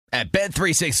At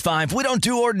Bet365, we don't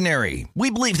do ordinary. We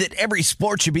believe that every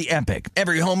sport should be epic.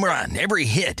 Every home run, every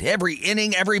hit, every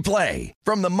inning, every play.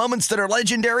 From the moments that are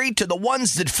legendary to the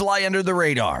ones that fly under the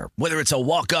radar. Whether it's a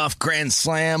walk-off grand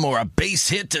slam or a base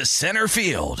hit to center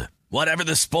field. Whatever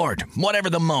the sport, whatever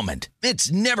the moment.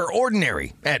 It's never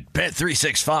ordinary at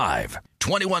Bet365.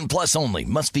 21 plus only.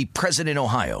 Must be present in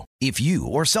Ohio. If you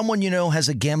or someone you know has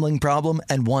a gambling problem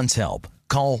and wants help,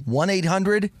 call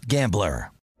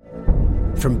 1-800-GAMBLER.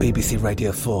 From BBC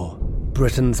Radio 4,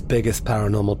 Britain's biggest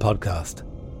paranormal podcast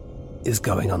is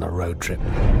going on a road trip.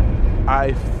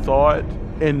 I thought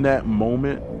in that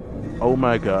moment, oh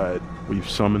my God, we've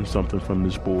summoned something from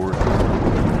this board.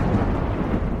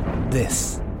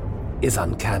 This is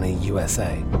Uncanny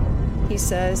USA. He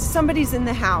says, somebody's in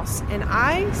the house, and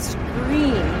I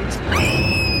screamed.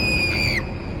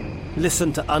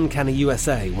 Listen to Uncanny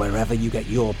USA wherever you get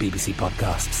your BBC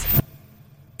podcasts,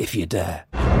 if you dare.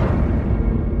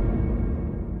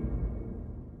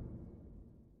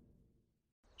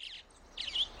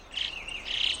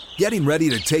 Getting ready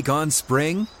to take on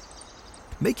spring?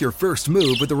 Make your first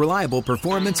move with the reliable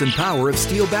performance and power of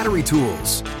Steel battery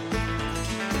tools.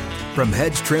 From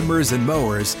hedge trimmers and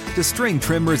mowers to string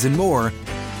trimmers and more,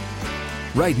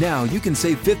 right now you can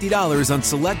save $50 on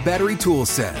select battery tool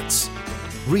sets.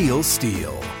 Real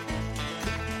Steel.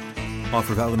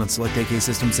 Offer valid on select AK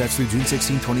system sets through June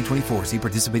 16, 2024. See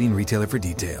participating retailer for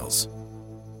details.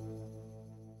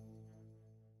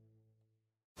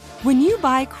 When you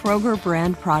buy Kroger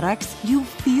brand products, you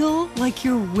feel like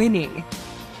you're winning.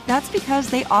 That's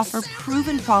because they offer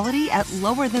proven quality at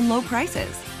lower than low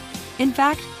prices. In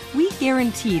fact, we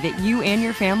guarantee that you and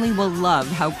your family will love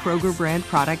how Kroger brand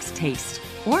products taste,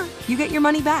 or you get your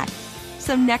money back.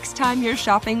 So next time you're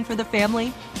shopping for the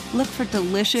family, look for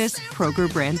delicious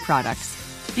Kroger brand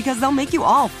products, because they'll make you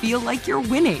all feel like you're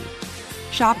winning.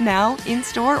 Shop now,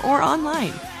 in-store, or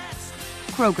online.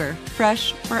 Kroger,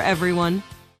 fresh for everyone.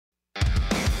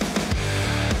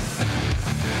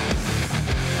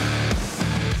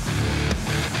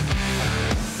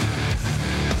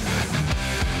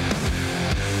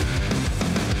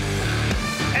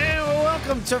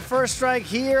 To First Strike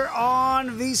here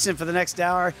on VSiN. For the next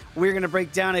hour, we're going to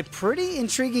break down a pretty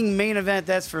intriguing main event,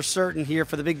 that's for certain, here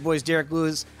for the big boys. Derek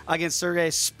Lewis against Sergey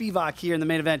Spivak here in the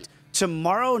main event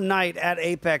tomorrow night at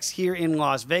Apex here in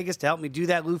Las Vegas. To help me do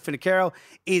that, Lou Finicaro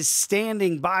is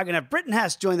standing by. I'm going to have Britton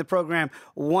Hess join the program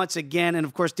once again, and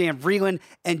of course Dan Vreeland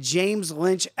and James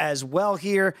Lynch as well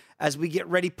here as we get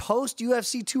ready post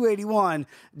UFC 281.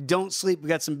 Don't sleep. We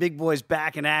got some big boys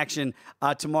back in action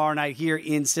tomorrow night here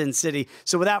in Sin City.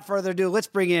 So without further ado, let's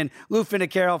bring in Lou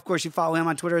Finicaro. Of course, you follow him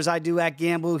on Twitter as I do at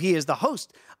Gamblou. He is the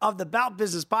host of the Bout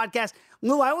Business podcast.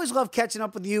 Lou, I always love catching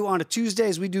up with you on a Tuesday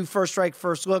as we do First Strike,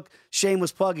 First Look.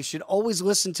 Shameless plug. You should always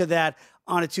listen to that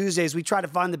on a Tuesday as we try to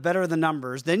find the better of the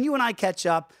numbers. Then you and I catch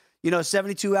up,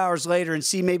 72 hours later and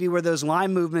see maybe where those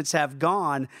line movements have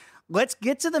gone. Let's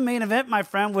get to the main event, my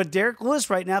friend, with Derek Lewis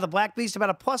right now. The Black Beast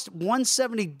about a plus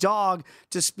 170 dog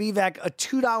to Spivak, a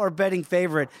 $2 betting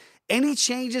favorite. Any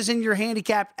changes in your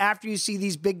handicap after you see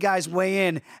these big guys weigh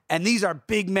in? And these are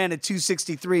big men at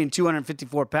 263 and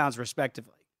 254 pounds,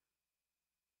 respectively.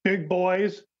 Big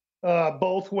boys,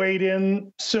 both weighed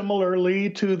in similarly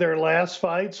to their last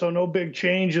fight, so no big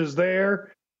changes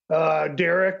there.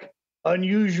 Derek,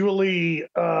 unusually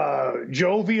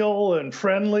jovial and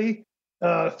friendly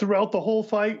throughout the whole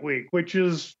fight week, which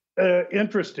is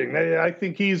interesting. I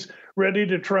think he's ready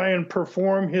to try and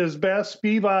perform his best.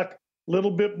 Spivak, a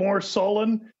little bit more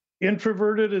sullen,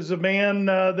 introverted, as a man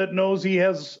that knows he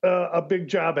has a big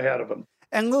job ahead of him.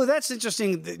 And Lou, that's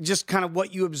interesting, just kind of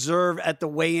what you observe at the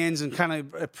weigh-ins and kind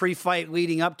of a pre-fight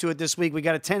leading up to it this week. We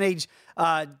got a 10-age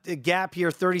gap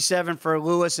here, 37 for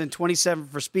Lewis and 27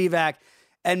 for Spivak.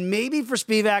 And maybe for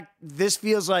Spivak, this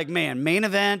feels like, man, main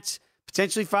event,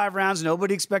 potentially 5 rounds.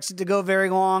 Nobody expects it to go very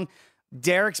long.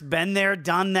 Derek's been there,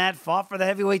 done that, fought for the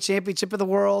heavyweight championship of the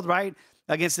world, right,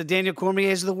 against the Daniel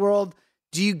Cormiers of the world.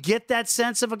 Do you get that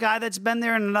sense of a guy that's been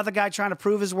there and another guy trying to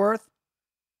prove his worth?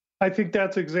 I think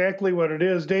that's exactly what it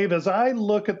is, Dave. As I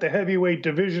look at the heavyweight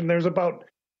division, there's about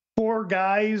 5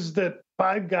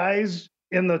 guys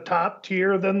in the top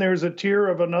tier. Then there's a tier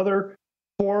of another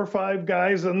 4 or 5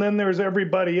 guys, and then there's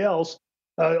everybody else.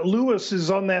 Lewis is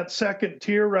on that second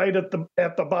tier right at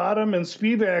the bottom, and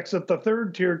Spivak's at the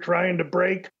third tier trying to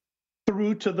break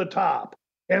through to the top.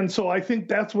 And so I think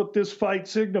that's what this fight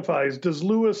signifies. Does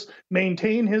Lewis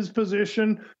maintain his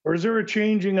position, or is there a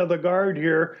changing of the guard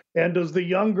here? And does the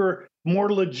younger,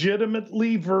 more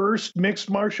legitimately versed mixed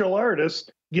martial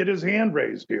artist get his hand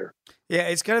raised here. Yeah,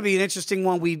 it's going to be an interesting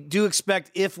one. We do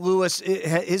expect if Lewis,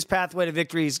 his pathway to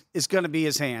victory is going to be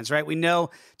his hands, right? We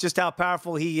know just how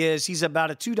powerful he is. He's about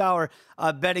a $2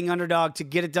 betting underdog to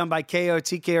get it done by KO,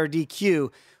 TK, or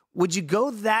DQ. Would you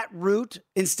go that route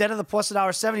instead of the plus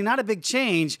 $1.70? Not a big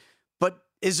change, but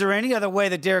is there any other way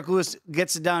that Derek Lewis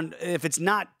gets it done if it's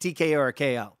not TKO or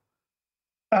KO?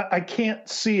 I can't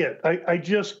see it. I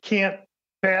just can't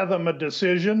fathom a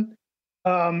decision.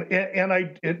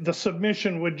 The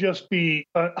submission would just be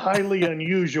highly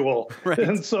unusual. Right.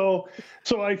 And so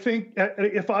I think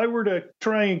if I were to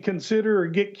try and consider or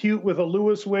get cute with a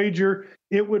Lewis wager,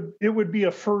 it would be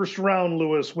a first round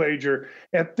Lewis wager.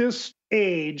 At this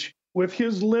age, with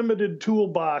his limited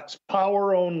toolbox,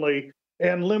 power only,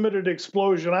 and limited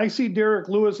explosion, I see Derek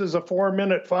Lewis as a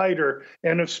 4-minute fighter.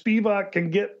 And if Spivak can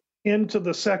get into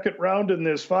the second round in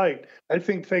this fight, I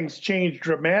think things change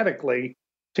dramatically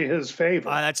to his favor.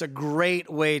 That's a great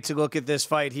way to look at this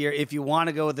fight here if you want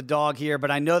to go with the dog here.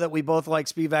 But I know that we both like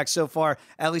Spivak so far,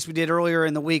 at least we did earlier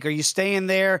in the week. Are you staying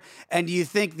there? And do you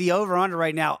think the over-under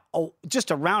right now, just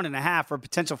a round and a half for a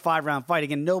potential 5-round fight?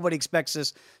 Again, nobody expects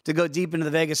us to go deep into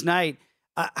the Vegas night.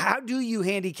 How do you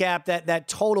handicap that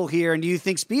total here? And do you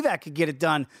think Spivak could get it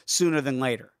done sooner than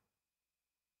later?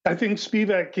 I think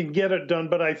Spivak can get it done,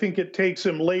 but I think it takes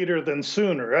him later than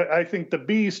sooner. I think the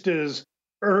beast is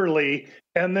early,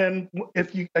 and then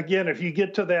if you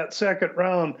get to that second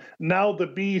round, now the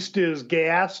beast is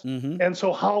gassed. And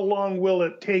so how long will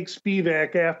it take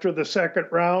Spivak after the second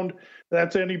round?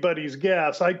 That's anybody's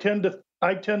guess. I tend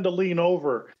to lean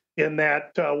over in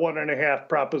that 1.5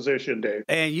 proposition, Dave.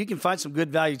 And you can find some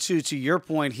good value too, to your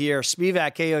point here.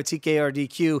 Spivak, KO, TKO, or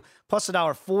DQ plus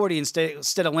 $1.40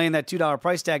 instead of laying that $2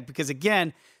 price tag, because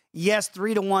again, yes,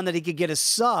 3-1 that he could get a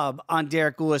sub on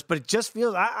Derek Lewis, but it just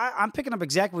feels, I'm picking up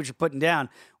exactly what you're putting down,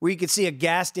 where you could see a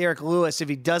gas Derek Lewis if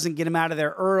he doesn't get him out of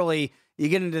there early. You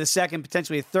get into the second,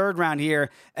 potentially a third round here,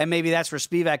 and maybe that's where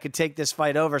Spivak could take this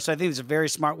fight over. So I think it's a very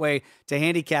smart way to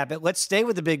handicap it. Let's stay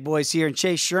with the big boys here, and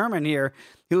Chase Sherman here,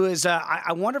 who is,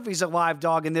 I wonder if he's a live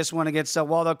dog in this one against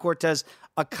Waldo Cortez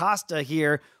Acosta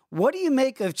here. What do you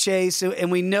make of Chase?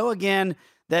 And we know, again,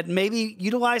 that maybe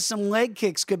utilize some leg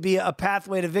kicks could be a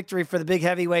pathway to victory for the big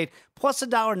heavyweight, plus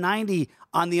 $1.90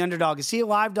 on the underdog. Is he a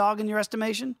live dog in your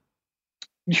estimation?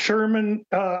 Sherman,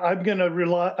 I'm going to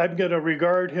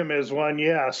regard him as one,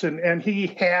 yes, and he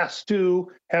has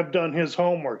to have done his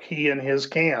homework. He and his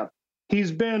camp.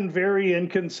 He's been very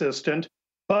inconsistent,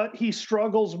 but he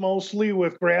struggles mostly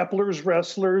with grapplers,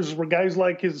 wrestlers, guys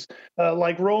like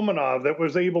like Romanov that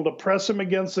was able to press him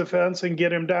against the fence and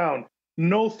get him down.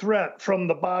 No threat from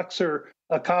the boxer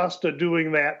Acosta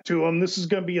doing that to him. This is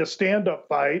going to be a stand-up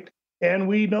fight. And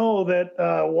we know that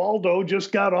Waldo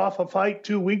just got off a fight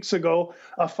 2 weeks ago,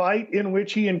 a fight in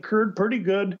which he incurred pretty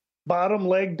good bottom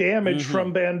leg damage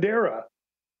from Bandera.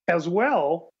 As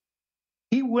well,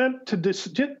 he went to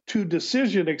decision,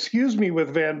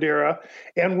 with Bandera.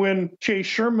 And when Chase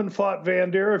Sherman fought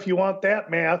Bandera, if you want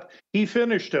that math, he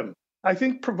finished him. I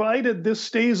think provided this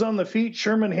stays on the feet,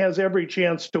 Sherman has every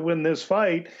chance to win this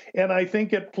fight. And I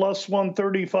think at plus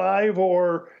 135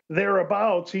 or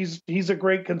thereabouts, he's a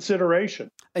great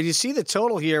consideration. And you see the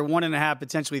total here, 1.5,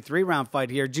 potentially 3-round fight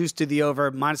here, juiced to the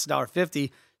over, minus $1.50.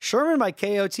 Sherman by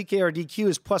KO, TK, or DQ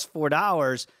is plus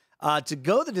 $4. To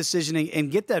go the decision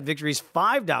and get that victory is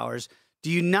 $5.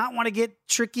 Do you not want to get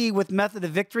tricky with method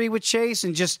of victory with Chase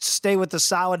and just stay with the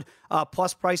solid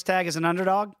plus price tag as an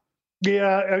underdog?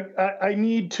 Yeah, I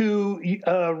need to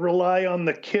rely on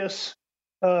the KISS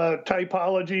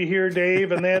typology here,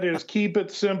 Dave, and that is keep it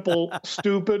simple,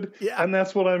 stupid, and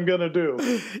that's what I'm going to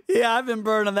do. Yeah, I've been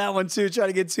burned on that one too, trying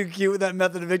to get too cute with that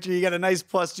method of victory. You got a nice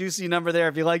plus juicy number there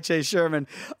if you like Chase Sherman.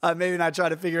 Maybe not try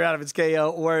to figure out if it's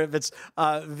KO or if it's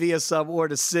via sub or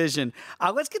decision.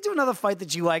 Let's get to another fight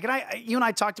that you like. And you and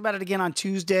I talked about it again on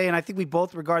Tuesday, and I think we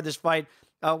both regard this fight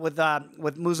with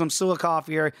Muslim Sulikov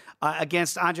here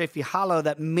against Andre Fialho,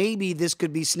 that maybe this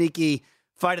could be sneaky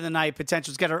fight of the night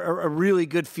potential. It's got a really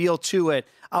good feel to it.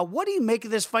 What do you make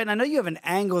of this fight? And I know you have an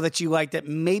angle that you like that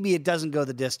maybe it doesn't go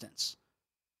the distance.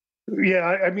 Yeah,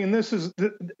 I mean,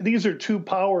 these are two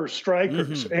power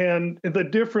strikers, and the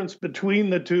difference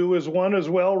between the two is one is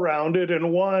well-rounded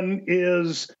and one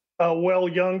is well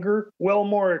younger, well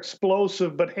more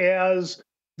explosive, but has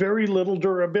very little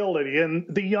durability. And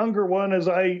the younger one, as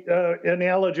I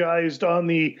analogized on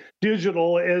the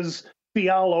digital, is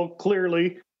Fialho,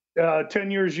 clearly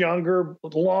 10 years younger,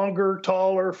 longer,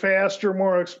 taller, faster,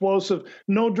 more explosive,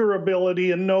 no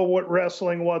durability, and no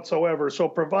wrestling whatsoever. So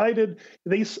provided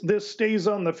this stays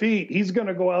on the feet, he's going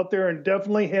to go out there and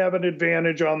definitely have an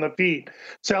advantage on the feet.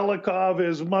 Salikov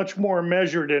is much more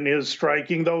measured in his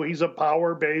striking, though he's a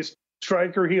power-based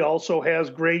striker. He also has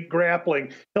great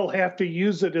grappling. He'll have to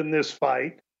use it in this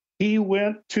fight. He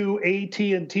went to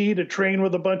AT&T to train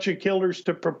with a bunch of killers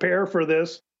to prepare for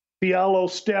this. Fialho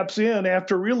steps in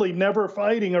after really never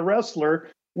fighting a wrestler.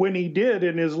 When he did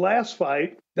in his last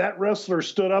fight, that wrestler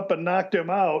stood up and knocked him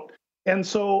out. And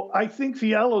so I think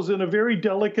Fialho's in a very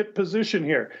delicate position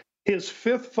here. His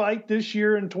 5th fight this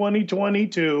year in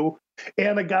 2022,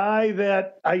 and a guy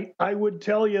that I would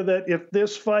tell you that if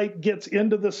this fight gets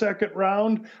into the second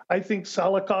round, I think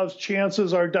Salikov's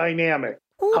chances are dynamic.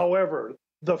 Ooh. However,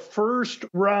 the first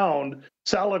round,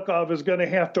 Salikov is going to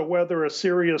have to weather a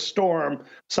serious storm.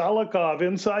 Salikov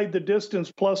inside the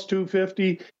distance plus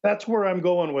 250. That's where I'm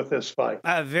going with this fight.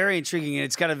 Very intriguing. And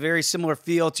it's got a very similar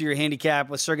feel to your handicap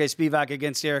with Sergey Spivak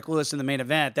against Derek Lewis in the main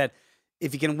event, that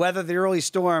if you can weather the early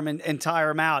storm and tire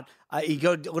him out, you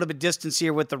go a little bit distance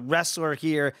here with the wrestler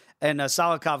here, and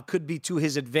Salikov could be to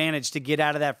his advantage to get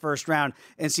out of that first round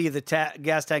and see if the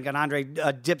gas tank on Andre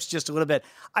dips just a little bit.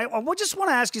 I just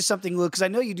want to ask you something, Luke, because I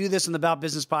know you do this in the About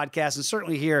Business podcast and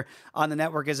certainly here on the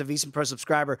network as a VSiN Pro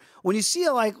subscriber. When you see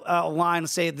a line,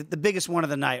 say the biggest one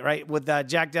of the night, right, with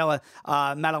Jack Della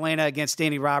Maddalena against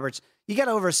Danny Roberts, you got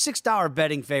over a $6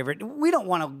 betting favorite. We don't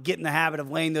want to get in the habit of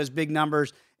laying those big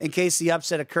numbers in case the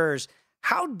upset occurs.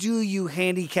 How do you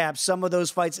handicap some of those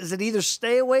fights? Is it either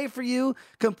stay away for you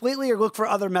completely or look for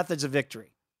other methods of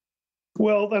victory?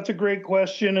 Well, that's a great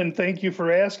question, and thank you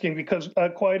for asking, because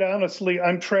quite honestly,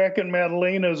 I'm tracking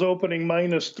Maddalena's opening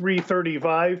minus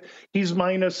 335. He's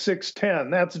minus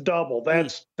 610. That's double.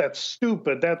 That's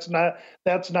stupid. That's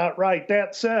not right.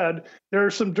 That said, there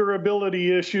are some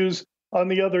durability issues on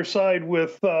the other side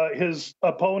with his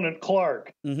opponent,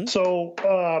 Clark. Mm-hmm. So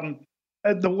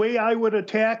the way I would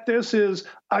attack this is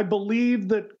I believe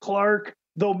that Clark,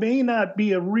 though may not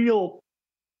be a real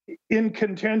in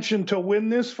contention to win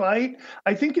this fight,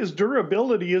 I think his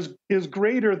durability is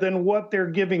greater than what they're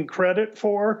giving credit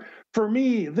for. For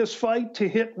me, this fight to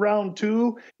hit round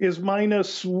 2 is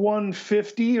minus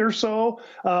 150 or so,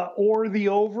 or the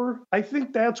over. I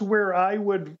think that's where I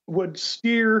would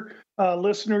steer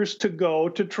listeners to go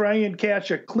to try and catch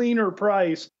a cleaner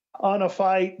price on a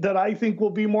fight that I think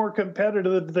will be more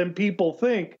competitive than people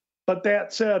think. But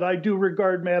that said, I do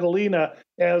regard Maddalena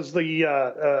as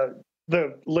the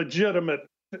legitimate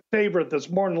favorite that's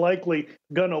more than likely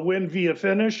going to win via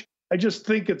finish. I just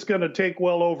think it's going to take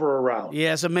well over a round.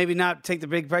 Yeah, so maybe not take the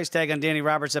big price tag on Danny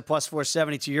Roberts at plus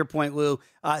 470, to your point, Lou.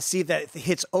 See if that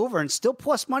hits over, and still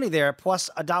plus money there at plus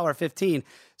 $1.15.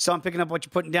 So I'm picking up what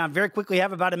you're putting down. Very quickly,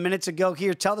 have about a minute to go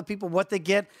here. Tell the people what they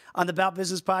get on the About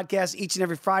Business podcast each and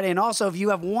every Friday. And also, if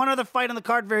you have one other fight on the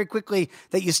card very quickly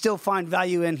that you still find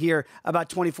value in here about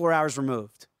 24 hours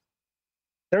removed.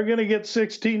 They're going to get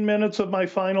 16 minutes of my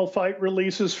final fight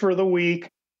releases for the week.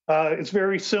 It's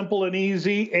very simple and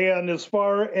easy. And as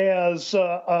far as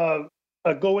a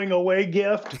going away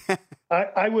gift,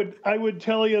 I would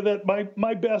tell you that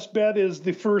my best bet is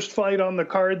the first fight on the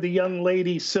card, the young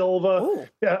lady Silva.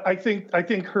 I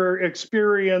think her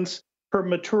experience, her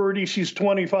maturity, she's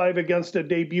 25 against a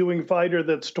debuting fighter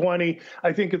that's 20.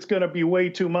 I think it's going to be way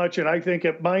too much, and I think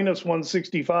at minus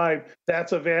 165,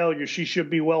 that's a value. She should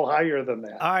be well higher than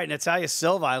that. All right, Natalia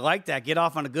Silva, I like that. Get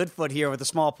off on a good foot here with a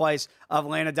small price of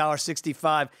laying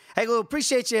 $1.65. Hey, Lou,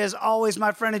 appreciate you as always,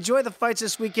 my friend. Enjoy the fights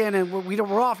this weekend, and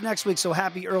we're off next week, so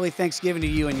happy early Thanksgiving to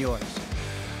you and yours.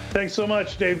 Thanks so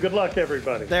much, Dave. Good luck,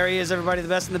 everybody. There he is, everybody, the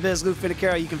best in the biz, Lou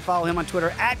Finicaro. You can follow him on Twitter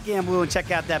at Gamblou and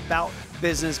check out that Bout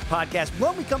Business podcast.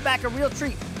 When we come back, a real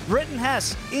treat. Britton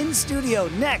Hess in studio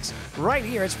next, right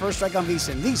here. It's First Strike on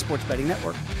VSiN, the Sports Betting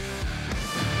Network.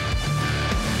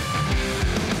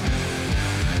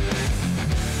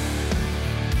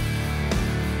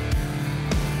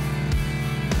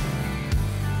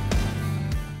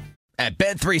 At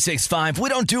Bet365, we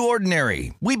don't do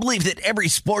ordinary. We believe that every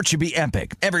sport should be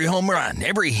epic. Every home run,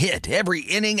 every hit, every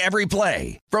inning, every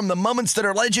play. From the moments that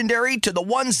are legendary to the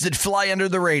ones that fly under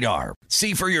the radar.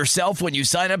 See for yourself when you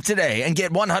sign up today and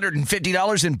get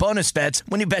 $150 in bonus bets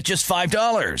when you bet just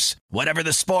 $5. Whatever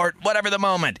the sport, whatever the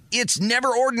moment, it's never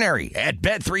ordinary at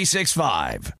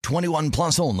Bet365. 21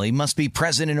 plus only. Must be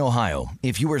present in Ohio.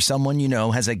 If you or someone you know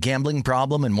has a gambling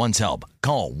problem and wants help,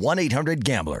 call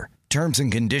 1-800-GAMBLER. Terms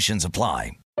and conditions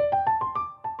apply.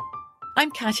 I'm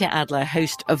Katya Adler,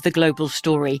 host of The Global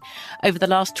Story. Over the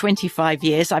last 25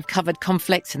 years, I've covered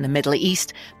conflicts in the Middle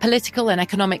East, political and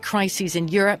economic crises in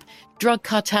Europe, drug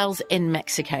cartels in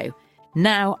Mexico.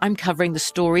 Now I'm covering the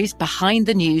stories behind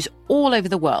the news all over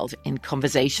the world in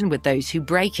conversation with those who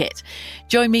break it.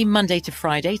 Join me Monday to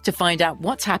Friday to find out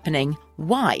what's happening,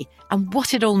 why, and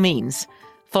what it all means.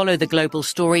 Follow The Global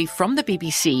Story from the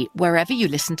BBC wherever you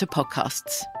listen to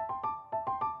podcasts.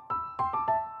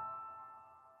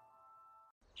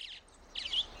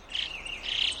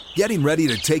 Getting ready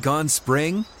to take on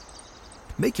spring?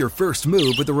 Make your first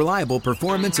move with the reliable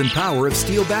performance and power of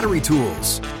Steel battery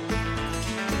tools.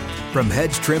 From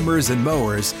hedge trimmers and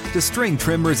mowers to string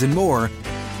trimmers and more,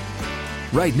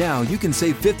 right now you can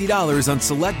save $50 on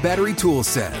select battery tool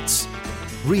sets.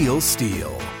 Real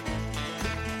Steel.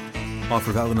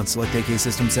 Offer valid on select AK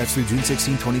system sets through June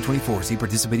 16, 2024. See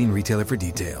participating retailer for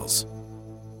details.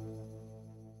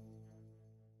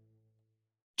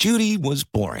 Judy was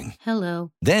boring.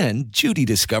 Hello. Then Judy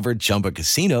discovered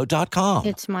ChumbaCasino.com.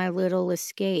 It's my little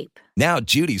escape. Now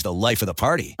Judy's the life of the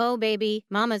party. Oh, baby,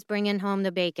 mama's bringing home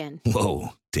the bacon. Whoa,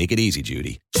 take it easy,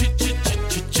 Judy.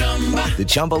 The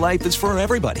Chumba life is for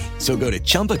everybody. So go to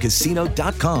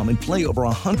ChumbaCasino.com and play over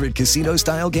 100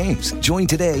 casino-style games. Join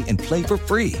today and play for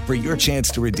free for your chance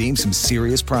to redeem some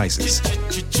serious prizes.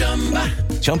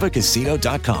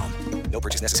 ChumbaCasino.com. No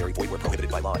purchase necessary. Void where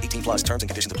prohibited by law. 18 plus terms and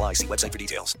conditions apply. See website for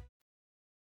details.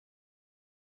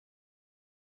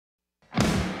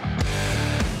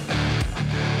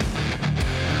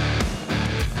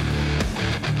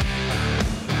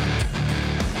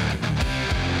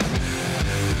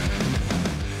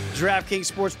 DraftKings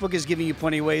Sportsbook is giving you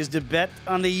plenty of ways to bet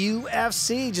on the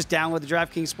UFC. Just download the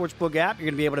DraftKings Sportsbook app. You're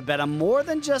going to be able to bet on more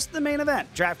than just the main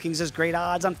event. DraftKings has great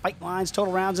odds on fight lines,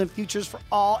 total rounds, and futures for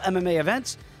all MMA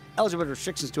events. Eligible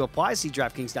restrictions to apply. See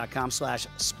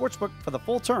DraftKings.com/sportsbook for the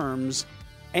full terms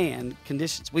and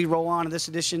conditions. We roll on to this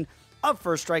edition of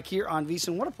First Strike here on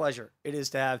VSiN. What a pleasure it is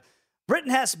to have Britton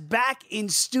Hess back in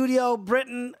studio.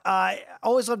 Britton, I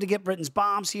always love to get Britton's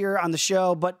bombs here on the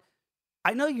show, but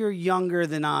I know you're younger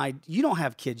than I. You don't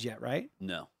have kids yet, right?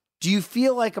 No. Do you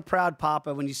feel like a proud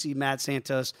papa when you see Matt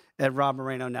Santos and Rob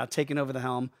Moreno now taking over the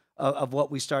helm of what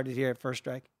we started here at First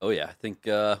Strike? Oh, yeah. I think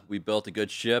we built a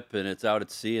good ship, and it's out at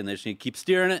sea, and they just need to keep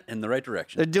steering it in the right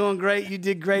direction. They're doing great. You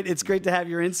did great. It's great to have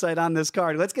your insight on this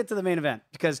card. Let's get to the main event,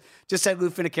 because just had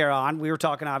Lou Finocchiaro on. We were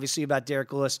talking, obviously, about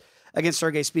Derek Lewis against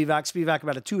Sergey Spivak. Spivak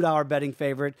about a $2 betting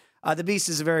favorite. The Beast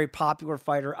is a very popular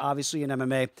fighter, obviously, in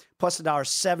MMA, plus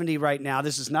 $1.70 right now.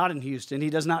 This is not in Houston. He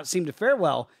does not seem to fare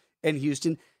well in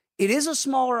Houston. It is a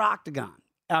smaller octagon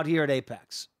out here at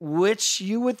Apex, which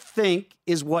you would think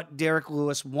is what Derek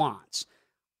Lewis wants.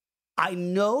 I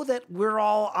know that we're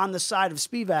all on the side of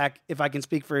Spivak, if I can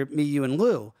speak for me, you, and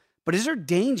Lou, but is there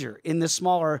danger in this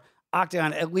smaller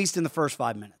octagon, at least in the first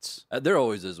 5 minutes? There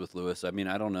always is with Lewis. I mean,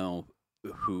 I don't know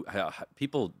how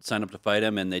people sign up to fight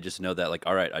him, and they just know that, like,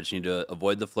 all right, I just need to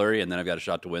avoid the flurry, and then I've got a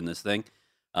shot to win this thing.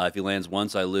 If he lands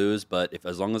once, I lose, but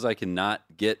as long as I cannot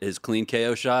get his clean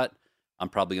KO shot, I'm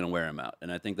probably going to wear him out.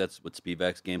 And I think that's what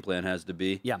Spivak's game plan has to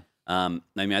be. Yeah. I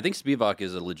mean, I think Spivak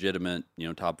is a legitimate,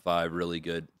 top 5, really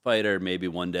good fighter. Maybe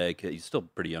one day, he's still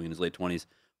pretty young in his late 20s,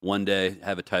 one day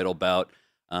have a title bout.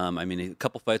 I mean, a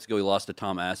couple fights ago, he lost to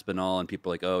Tom Aspinall, and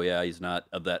people are like, oh, yeah, he's not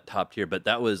of that top tier. But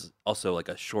that was also like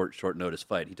a short notice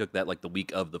fight. He took that like the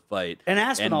week of the fight. And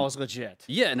Aspinall is legit.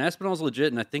 Yeah, and Aspinall's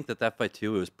legit. And I think that fight,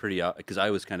 too, it was pretty, because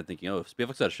I was kind of thinking, if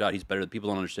Spivak's got a shot, he's better. People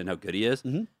don't understand how good he is.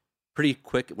 Mm-hmm. Pretty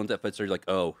quick, once that fight started, like,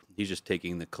 oh, he's just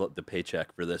taking the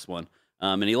paycheck for this one.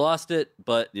 And he lost it,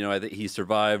 but, I think he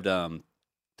survived to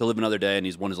live another day, and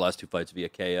he's won his last 2 fights via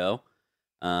KO.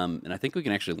 And I think we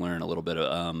can actually learn a little bit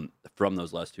from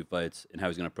those last 2 fights and how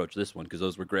he's going to approach this one, because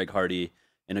those were Greg Hardy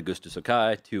and Augusto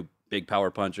Sakai, 2 big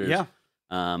power punchers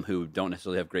who don't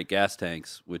necessarily have great gas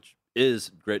tanks, which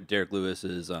is Derek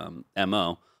Lewis's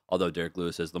MO, although Derek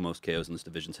Lewis has the most KOs in this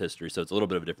division's history, so it's a little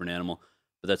bit of a different animal.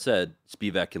 But that said,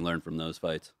 Spivak can learn from those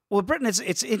fights. Well, Britton,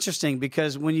 it's interesting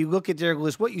because when you look at Derek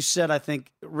Lewis, what you said, I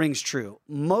think, rings true.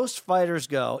 Most fighters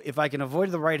go, if I can avoid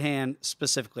the right hand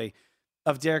specifically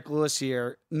of Derek Lewis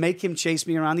here, make him chase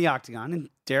me around the octagon, and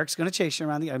Derek's going to chase you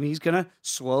around he's going to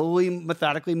slowly,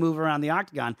 methodically move around the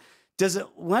octagon. Does it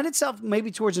lend itself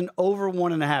maybe towards an over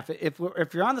 1.5?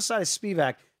 If you're on the side of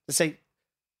Spivak, to say,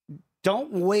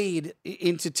 don't wade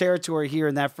into territory here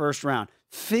in that first round.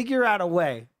 Figure out a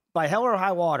way, by hell or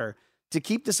high water, to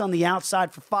keep this on the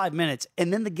outside for 5 minutes,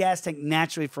 and then the gas tank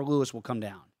naturally for Lewis will come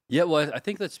down. Yeah, well, I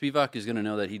think that Spivak is going to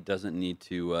know that he doesn't need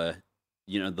to,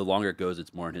 the longer it goes,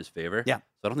 it's more in his favor. Yeah.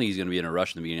 So I don't think he's going to be in a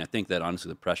rush in the beginning. I think that, honestly,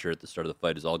 the pressure at the start of the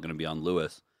fight is all going to be on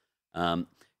Lewis.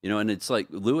 And it's like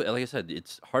Lewis. Like I said,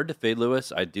 it's hard to fade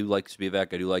Lewis. I do like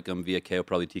Spivak. I do like him via KO,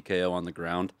 probably TKO on the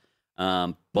ground.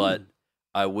 But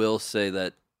I will say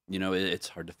that it's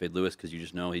hard to fade Lewis because you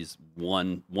just know he's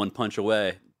one punch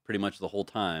away pretty much the whole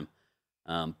time.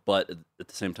 But at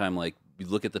the same time, like you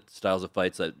look at the styles of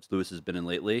fights that Lewis has been in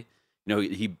lately.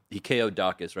 He KO'd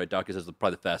Dawkins, right? Dawkins has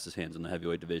probably the fastest hands in the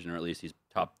heavyweight division, or at least he's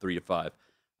top 3 to 5.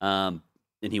 And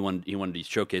he wanted to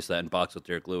showcase that in box with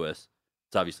Derek Lewis.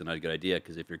 It's obviously not a good idea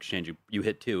because if you're exchanging, you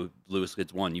hit 2, Lewis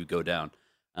hits 1, you go down.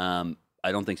 I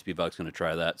don't think Spivak's going to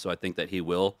try that, so I think that he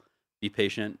will be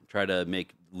patient, try to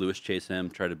make Lewis chase him,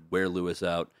 try to wear Lewis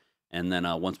out, and then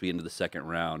once we get into the second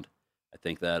round, I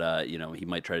think that he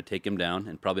might try to take him down,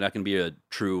 and probably not going to be a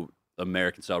true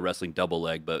American-style wrestling double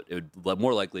leg, but it would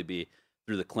more likely be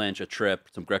through the clinch, a trip,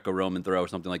 some Greco-Roman throw, or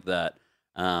something like that.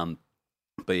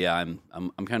 But yeah,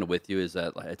 I'm kind of with you. Is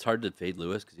that it's hard to fade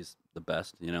Lewis because he's the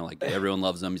best. Everyone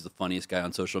loves him. He's the funniest guy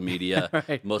on social media,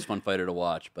 Right. Most fun fighter to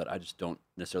watch. But I just don't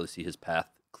necessarily see his path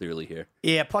clearly here.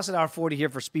 Yeah, plus $1.40 here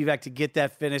for Spivak to get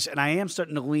that finish, and I am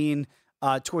starting to lean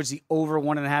towards the over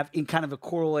 1.5 in kind of a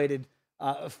correlated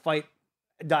fight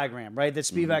diagram, right? That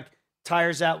Spivak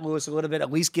tires out Lewis a little bit,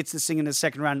 at least gets this thing in the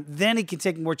second round. Then he can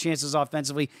take more chances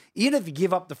offensively. Even if you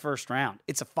give up the first round,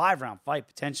 it's a 5-round fight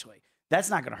potentially. That's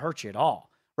not going to hurt you at all,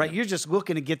 right? Yeah. You're just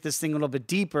looking to get this thing a little bit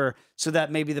deeper so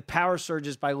that maybe the power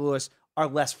surges by Lewis are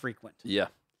less frequent. Yeah,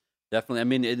 definitely. I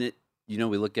mean,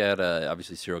 we look at,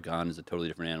 obviously, Cyril Gane is a totally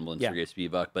different animal than Sergey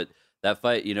Spivak, but that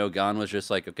fight, Gane was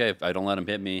just like, okay, if I don't let him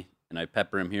hit me and I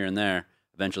pepper him here and there,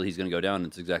 eventually he's going to go down, and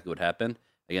it's exactly what happened.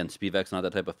 Again, Spivak's not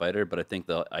that type of fighter, but I think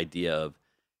the idea of,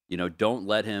 don't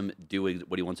let him do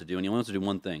what he wants to do, and he wants to do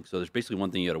one thing. So there's basically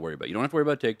one thing you got to worry about. You don't have to worry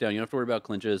about takedown. You don't have to worry about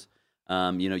clinches.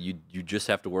 You just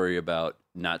have to worry about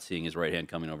not seeing his right hand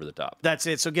coming over the top. That's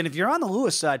it. So again, if you're on the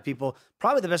Lewis side, people,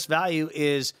 probably the best value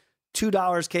is $2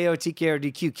 KO, TKO, or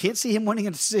DQ. Can't see him winning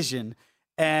a decision,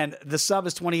 and the sub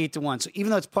is 28 to 1. So even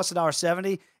though it's plus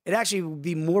 $1.70, it actually would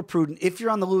be more prudent if you're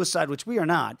on the Lewis side, which we are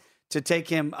not, to take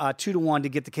him 2 to 1 to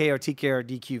get the KO, TKO, or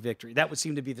DQ victory. That would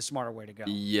seem to be the smarter way to go.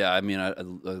 Yeah, I mean,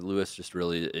 Lewis just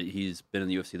really, he's been in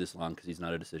the UFC this long because he's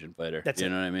not a decision fighter. That's you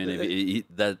know what I mean?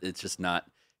 It's just not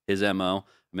his MO.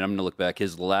 I mean, I'm going to look back.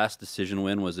 His last decision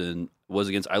win was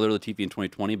against Ilir Latifi in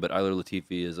 2020, but Ilir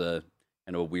Latifi is a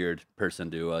weird person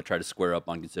to try to square up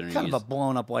on, considering kind of a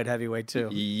blown up light heavyweight too.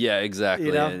 Yeah, exactly.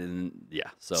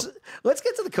 So let's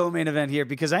get to the co-main event here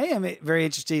because I am very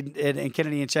interested in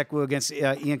Kennedy Nzechukwu against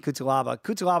Ian Cutelaba.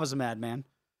 Cutelaba's a madman.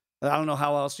 I don't know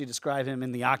how else you describe him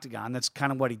in the octagon. That's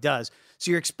kind of what he does. So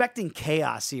you're expecting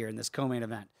chaos here in this co-main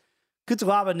event.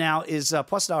 Cutelaba now is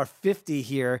plus $1.50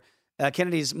 here.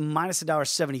 Kennedy's minus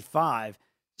 $1.75.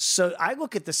 So I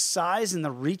look at the size and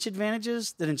the reach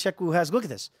advantages that Nzechukwu has. Look at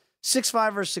this.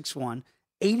 6'5" versus 6'1",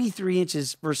 83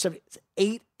 inches versus 70. It's an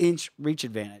 8-inch reach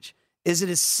advantage. Is it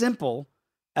as simple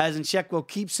as Nzechukwu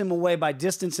keeps him away by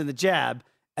distance in the jab,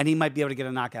 and he might be able to get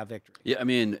a knockout victory? Yeah, I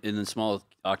mean, in the small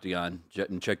octagon,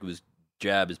 Nzechukwu's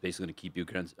jab is basically going to keep you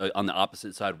on the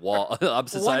opposite side wall,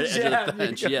 opposite side edge of the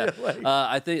bench. Yeah,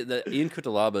 I think that Ian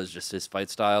Cutelaba is just, his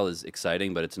fight style is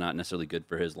exciting, but it's not necessarily good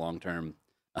for his long-term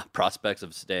prospects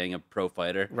of staying a pro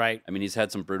fighter. Right. I mean, he's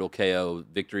had some brutal KO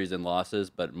victories and losses,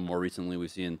 but more recently we've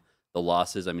seen the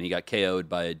losses. I mean, he got KO'd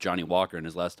by Johnny Walker in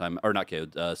his last time, or not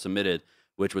KO'd, submitted,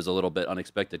 which was a little bit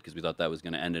unexpected because we thought that was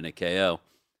going to end in a KO.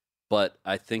 But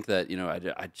I think that,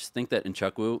 I just think that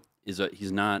Nzechukwu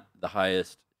he's not the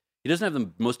highest. He doesn't have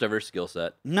the most diverse skill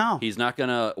set. No. He's not going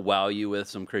to wow you with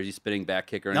some crazy spinning back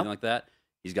kick or anything like that.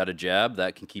 He's got a jab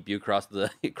that can keep you across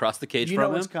the cage from him. You know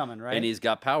what's coming, right? And he's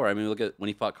got power. I mean, look at when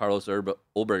he fought Carlos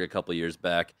Ulberg a couple years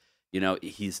back.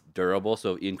 He's durable.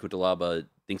 So Ian Cutelaba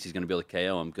thinks he's going to be able to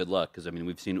KO him. Good luck, because I mean,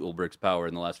 we've seen Ulberg's power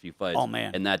in the last few fights. Oh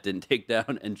man, and that didn't take down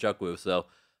Nzechukwu. So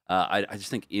I just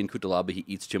think Ian Cutelaba, he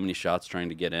eats too many shots trying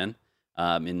to get in.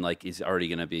 And he's already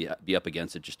going to be up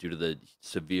against it just due to the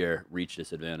severe reach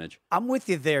disadvantage. I'm with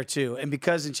you there too, and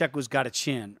because Nzechukwu got a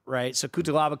chin, right? So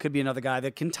Cutelaba could be another guy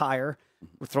that can tire.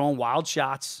 We're throwing wild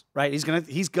shots, right? It's gonna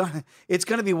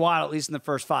be wild, at least in the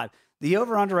first 5. The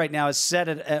over/under right now is set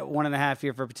at 1.5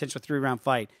 here for a potential 3-round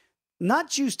fight.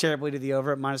 Not juiced terribly to the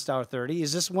over at minus $1.30.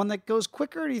 Is this one that goes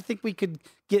quicker, or do you think we could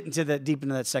get deep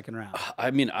into that second round?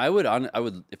 I mean, I would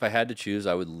if I had to choose,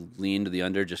 I would lean to the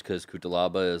under just because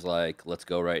Cutelaba is like, let's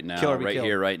go right now,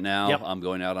 here, right now. Yep. I'm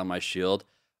going out on my shield.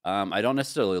 I don't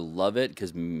necessarily love it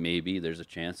because maybe there's a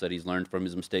chance that he's learned from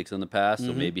his mistakes in the past,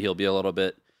 so maybe he'll be a little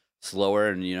bit slower.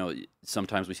 And,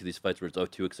 sometimes we see these fights where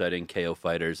it's too exciting, KO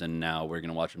fighters, and now we're going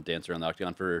to watch them dance around the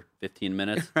octagon for 15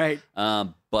 minutes. Right.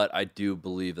 But I do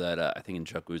believe that I think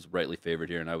Nchukwu is rightly favored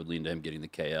here, and I would lean to him getting the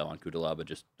KO on Cutelaba.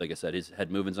 Just like I said, his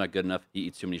head movement's not good enough. He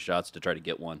eats too many shots to try to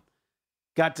get one.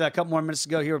 Got a couple more minutes to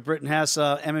go here with Britton Hess,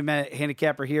 MMA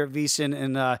handicapper here at VSiN,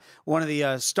 and one of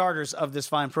the starters of this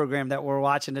fine program that we're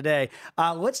watching today.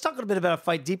 Let's talk a little bit about a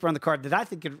fight deeper on the card that I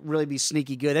think could really be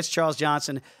sneaky good. That's Charles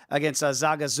Johnson against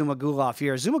Zaga Zumagulov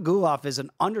here. Zumagulov is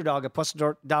an underdog at plus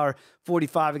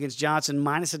 $1.45 against Johnson,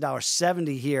 minus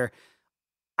 $1.70 here.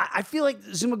 I feel like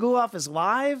Zumagulov is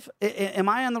live. Am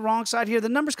I on the wrong side here? The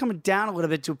number's coming down a little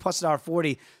bit to plus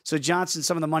 $1.40, so Johnson,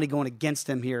 some of the money going against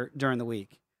him here during the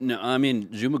week. No, I mean,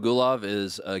 Zumagulov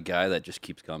is a guy that just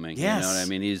keeps coming. Yes. You know what I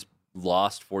mean? He's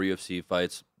lost 4 UFC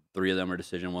fights. 3 of them are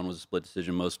decision. 1 was a split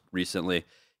decision most recently.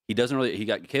 He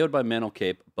got KO'd by Manel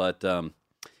Kape, but, I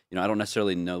don't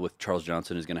necessarily know if Charles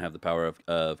Johnson is going to have the power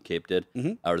of Kape did,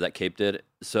 or that Kape did.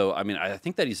 So, I mean, I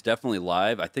think that he's definitely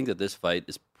live. I think that this fight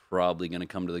is probably going to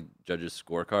come to the judges'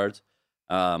 scorecards.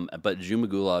 But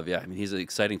Zumagulov, yeah, I mean, he's an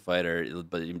exciting fighter,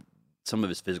 but some of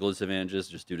his physical disadvantages,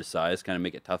 just due to size, kind of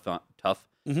make it tough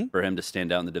for him to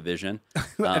stand out in the division.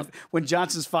 When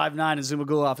Johnson's 5'9" and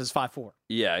Zumagulov is 5'4".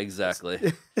 Yeah,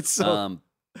 exactly.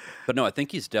 But no, I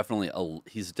think he's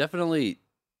definitely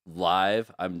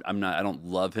live. I don't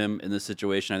love him in this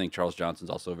situation. I think Charles Johnson's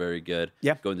also very good.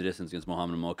 Yeah. Going the distance against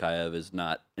Mohamed Mokaev is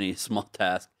not any small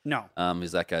task. No.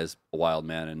 Because that guy's a wild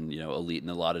man and, elite in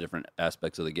a lot of different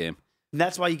aspects of the game. And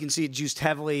that's why you can see it juiced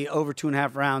heavily over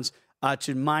 2.5 rounds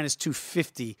to minus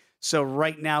 250. So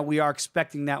right now we are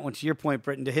expecting that one, to your point,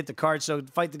 Britton, to hit the card. So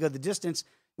fight to go the distance,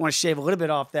 you want to shave a little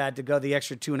bit off that to go the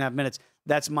extra 2.5 minutes.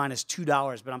 That's minus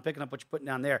 $2. But I'm picking up what you're putting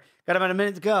down there. Got about a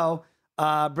minute to go.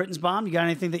 Britton's bomb, you got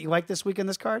anything that you like this week in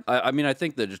this card? I mean, I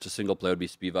think that just a single play would be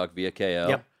Spivak via KO.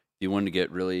 Yep. If you wanted to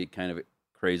get really kind of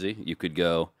crazy, you could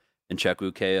go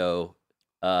Nchukwu KO,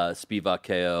 Spivak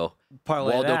KO,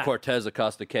 parlay Waldo that. Cortez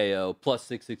Acosta KO, plus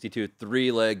 662,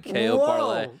 3-leg KO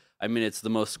parlay. I mean, it's the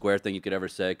most square thing you could ever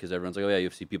say because everyone's like, oh, yeah,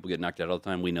 UFC people get knocked out all the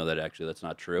time. We know that actually that's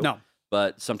not true. No.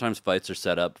 But sometimes fights are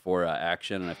set up for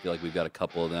action, and I feel like we've got a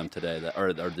couple of them today that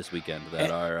or this weekend that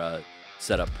are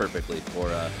set up perfectly for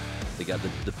they got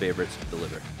the favorites to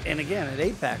deliver. And again, at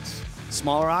Apex,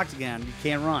 smaller octagon, you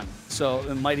can't run. So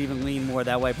it might even lean more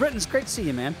that way. Britton, it's great to see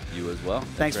you, man. You as well.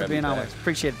 Thanks for being on with us.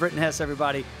 Appreciate it. Britton Hess,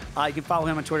 everybody. You can follow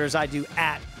him on Twitter as I do,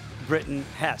 at Britton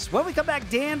Hess. When we come back,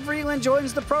 Dan Vreeland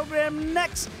joins the program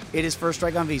next. It is First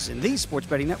Strike on VSiN, the Sports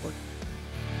Betting Network.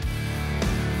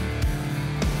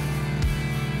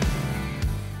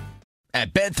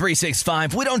 At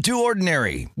Bet365, we don't do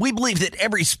ordinary. We believe that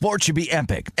every sport should be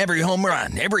epic. Every home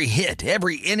run, every hit,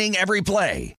 every inning, every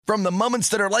play. From the moments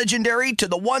that are legendary to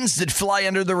the ones that fly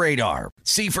under the radar.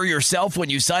 See for yourself when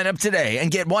you sign up today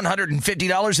and get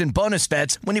 $150 in bonus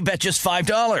bets when you bet just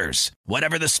 $5.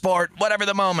 Whatever the sport, whatever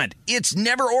the moment, it's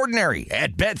never ordinary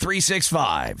at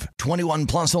Bet365. 21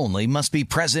 plus only. Must be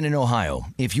present in Ohio.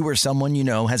 If you or someone you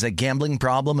know has a gambling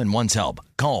problem and wants help,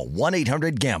 call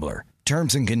 1-800-GAMBLER.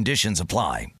 Terms and conditions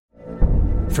apply.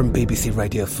 From BBC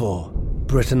Radio 4,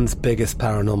 Britain's biggest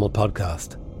paranormal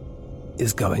podcast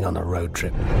is going on a road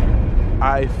trip.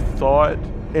 I thought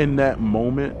in that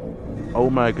moment, oh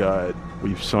my God,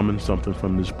 we've summoned something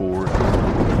from this board.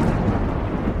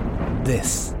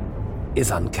 This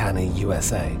is Uncanny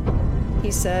USA.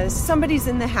 He says, somebody's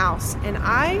in the house, and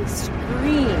I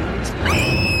screamed.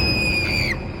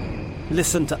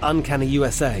 Listen to Uncanny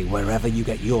USA wherever you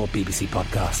get your BBC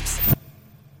podcasts,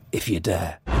 if you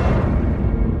dare.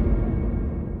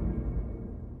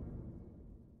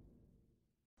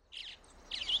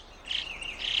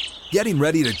 Getting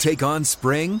ready to take on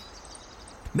spring?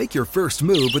 Make your first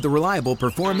move with the reliable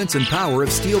performance and power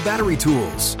of Steel battery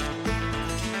tools.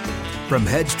 From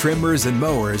hedge trimmers and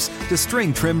mowers to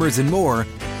string trimmers and more,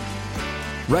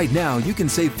 right now you can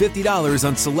save $50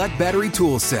 on select battery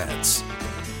tool sets.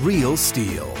 Real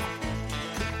Steel.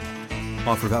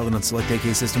 Offer valid on select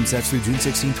AK system sets through June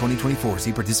 16, 2024.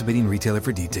 See participating retailer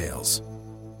for details.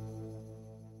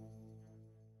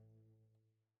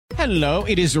 Hello,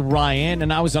 it is Ryan,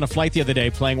 and I was on a flight the other day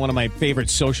playing one of my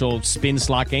favorite social spin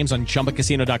slot games on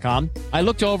ChumbaCasino.com. I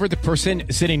looked over at the person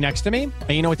sitting next to me, and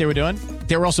you know what they were doing?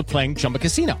 They were also playing Chumba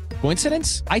Casino.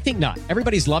 Coincidence? I think not.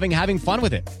 Everybody's loving having fun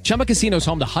with it. Chumba Casino is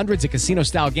home to hundreds of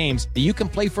casino-style games that you can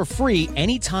play for free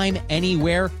anytime,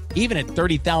 anywhere, even at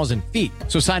 30,000 feet.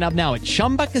 So sign up now at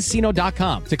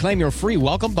ChumbaCasino.com to claim your free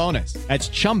welcome bonus. That's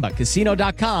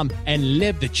ChumbaCasino.com and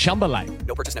live the Chumba life.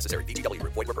 No purchase necessary. VGW.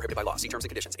 Void where prohibited by law. See terms and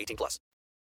conditions. 18+.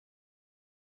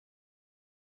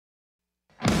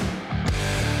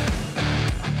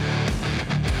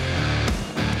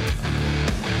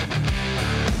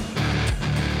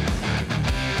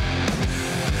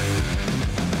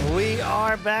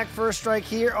 back. First Strike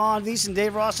here on VSiN.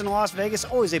 Dave Ross in Las Vegas.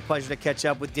 Always a pleasure to catch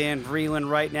up with Dan Vreeland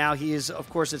right now. He is, of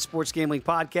course, at Sports Gambling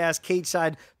Podcast, Cage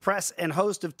Side Press, and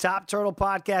host of Top Turtle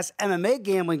Podcast, MMA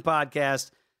Gambling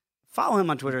Podcast. Follow him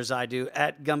on Twitter as I do,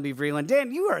 at Gumby Vreeland.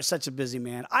 Dan, you are such a busy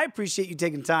man. I appreciate you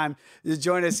taking time to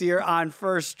join us here on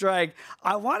First Strike.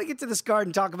 I want to get to this card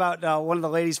and talk about one of the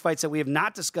ladies' fights that we have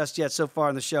not discussed yet so far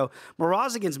on the show.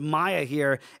 Miraz against Maia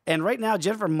here. And right now,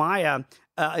 Jennifer Maia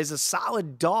is a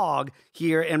solid dog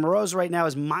here, and Miraz right now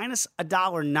is minus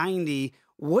 $1.90.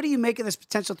 What do you make of this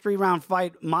potential 3-round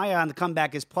fight? Maia on the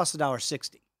comeback is plus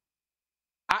 $1.60.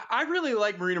 I really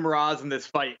like Marina Miraz in this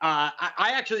fight. I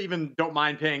actually even don't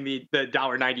mind paying the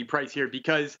 $1.90 price here,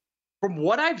 because from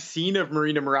what I've seen of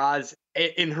Marina Miraz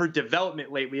in her development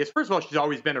lately, is first of all, she's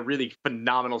always been a really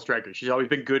phenomenal striker. She's always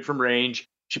been good from range.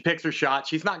 She picks her shot.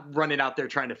 She's not running out there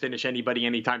trying to finish anybody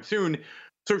anytime soon.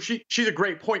 So she's a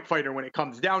great point fighter when it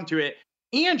comes down to it.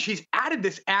 And she's added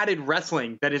this added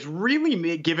wrestling that has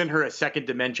really given her a second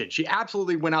dimension. She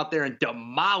absolutely went out there and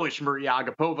demolished Maria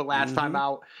Agapova last time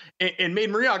out and made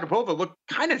Maria Agapova look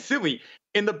kind of silly.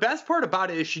 And the best part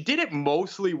about it is she did it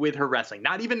mostly with her wrestling,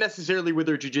 not even necessarily with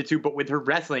her jiu-jitsu, but with her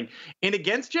wrestling. And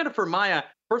against Jennifer Maia,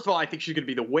 first of all, I think she's going to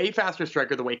be the way faster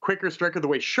striker, the way quicker striker, the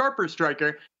way sharper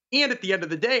striker. And at the end of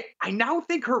the day, I now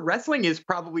think her wrestling is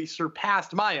probably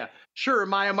surpassed Maia. Sure,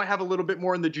 Maia might have a little bit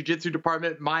more in the jiu-jitsu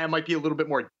department. Maia might be a little bit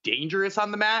more dangerous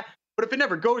on the mat. But if it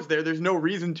never goes there, there's no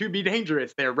reason to be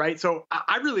dangerous there, right? So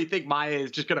I really think Maia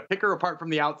is just going to pick her apart from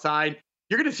the outside.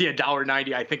 You're going to see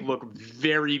 $1.90, I think, look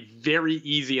very, very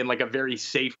easy and like a very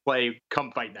safe play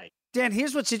come fight night. Dan,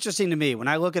 here's what's interesting to me when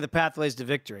I look at the pathways to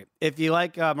victory. If you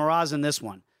like Miraz in this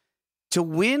one, to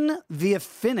win via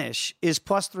finish is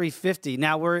plus 350.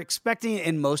 Now, we're expecting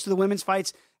in most of the women's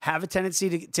fights have a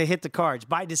tendency to hit the cards.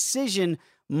 By decision,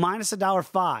 minus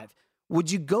 $1.05. Would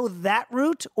you go that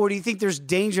route, or do you think there's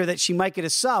danger that she might get a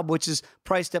sub, which is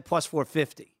priced at plus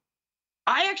 450?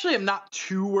 I actually am not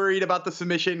too worried about the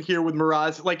submission here with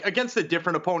Miraz. Like, against a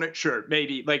different opponent, sure,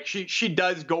 maybe. Like, she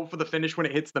does go for the finish when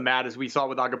it hits the mat, as we saw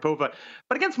with Agapova.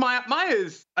 But against Maia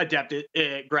is adept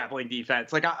at grappling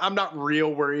defense. Like, I'm not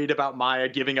real worried about Maia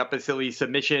giving up a silly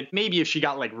submission. Maybe if she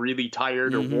got, like, really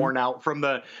tired or worn out from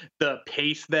the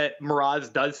pace that Miraz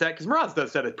does set, because Miraz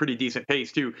does set a pretty decent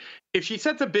pace, too. If she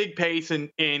sets a big pace and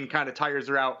kind of tires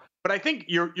her out. But I think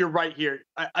you're right here.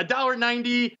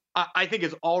 $1.90, I think,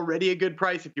 is already a good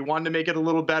price. If you wanted to make it a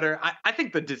little better, I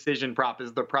think the decision prop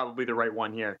is probably the right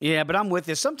one here. Yeah, but I'm with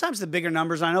you. Sometimes the bigger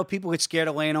numbers, I know people get scared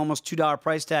of laying almost $2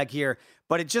 price tag here,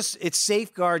 but it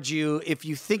safeguards you if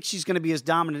you think she's going to be as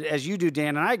dominant as you do,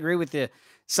 Dan. And I agree with you.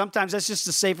 Sometimes that's just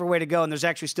a safer way to go, and there's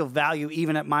actually still value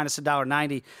even at minus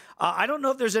 $1.90. I don't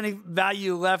know if there's any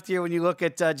value left here when you look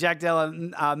at Jack Della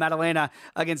Maddalena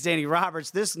against Danny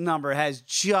Roberts. This number has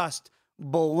just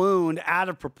ballooned out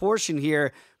of proportion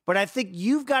here, but I think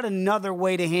you've got another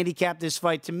way to handicap this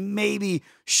fight to maybe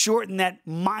shorten that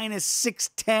minus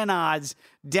 610 odds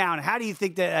down. How do you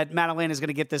think that Maddalena is going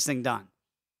to get this thing done?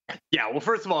 Yeah, well,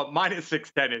 first of all, minus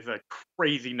 610 is a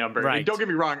crazy number. Right. And don't get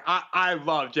me wrong, I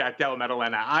love Jack Della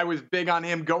Maddalena. I was big on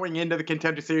him going into the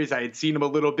Contender Series. I had seen him a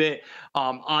little bit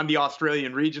on the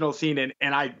Australian regional scene, and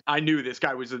I knew this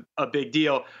guy was a big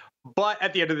deal. But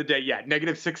at the end of the day, yeah,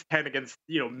 negative 610 against,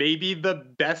 maybe the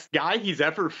best guy he's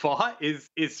ever fought is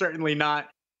certainly not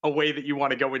a way that you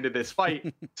want to go into this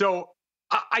fight. So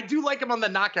I do like him on the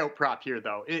knockout prop here,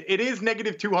 though. It is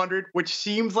negative 200, which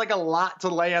seems like a lot to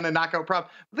lay on a knockout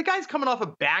prop. But the guy's coming off a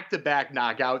back-to-back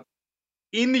knockout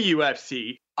in the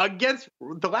UFC.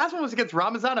 The last one was against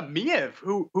Ramazan Amiev,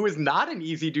 who is not an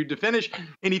easy dude to finish,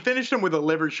 and he finished him with a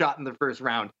liver shot in the first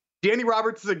round. Danny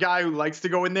Roberts is a guy who likes to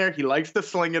go in there. He likes to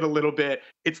sling it a little bit.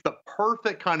 It's the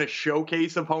perfect kind of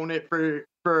showcase opponent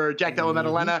for Jack Della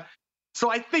Maddalena.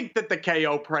 So I think that the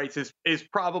KO price is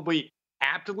probably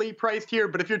aptly priced here,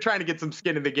 but if you're trying to get some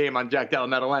skin in the game on Jack Della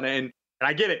Maddalena, and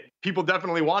I get it, people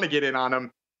definitely want to get in on him,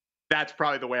 that's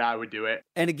probably the way I would do it.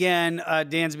 And again,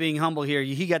 Dan's being humble here.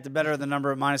 He got the better of the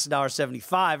number at minus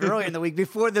 $1.75 earlier in the week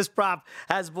before this prop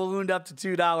has ballooned up to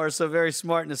 $2. So very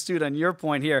smart and astute on your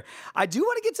point here. I do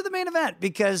want to get to the main event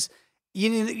because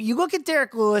you look at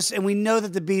Derek Lewis, and we know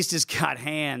that the beast has got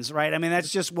hands, right? I mean,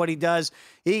 that's just what he does.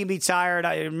 He can be tired.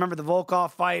 I remember the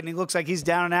Volkov fight, and he looks like he's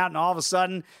down and out, and all of a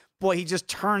sudden, boy, he just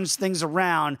turns things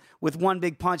around with one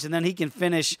big punch, and then he can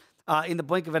finish in the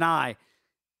blink of an eye.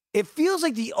 It feels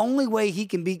like the only way he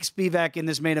can beat Spivak in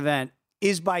this main event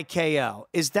is by KO.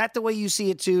 Is that the way you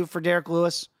see it, too, for Derek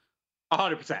Lewis?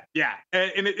 100%, yeah.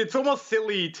 And it's almost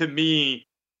silly to me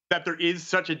that there is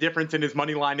such a difference in his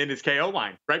money line and his KO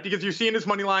line, right? Because you're seeing his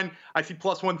money line, I see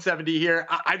plus 170 here.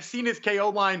 I've seen his KO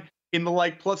line in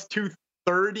the plus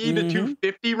 230 to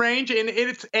 250 range, and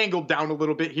it's angled down a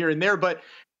little bit here and there. But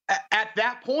at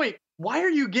that point, why are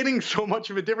you getting so much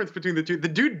of a difference between the two? The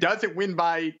dude doesn't win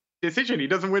by decision. He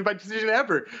doesn't win by decision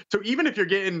ever. So even if you're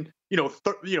getting,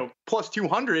 plus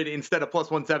 200 instead of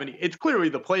plus 170, it's clearly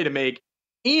the play to make.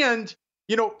 And,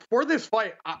 for this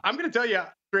fight, I'm going to tell you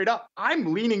straight up,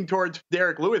 I'm leaning towards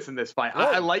Derek Lewis in this fight.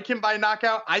 I like him by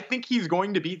knockout. I think he's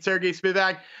going to beat Sergey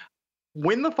Spivak.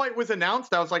 When the fight was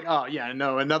announced, I was like, oh, yeah,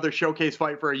 no, another showcase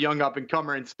fight for a young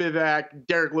up-and-comer in Spivak.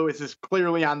 Derek Lewis is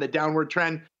clearly on the downward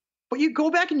trend. But you go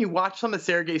back and you watch some of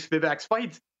Sergey Spivak's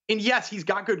fights, and yes, he's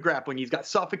got good grappling. He's got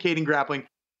suffocating grappling.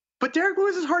 But Derek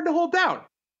Lewis is hard to hold down.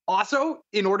 Also,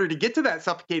 in order to get to that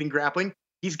suffocating grappling,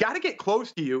 he's got to get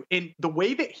close to you. And the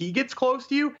way that he gets close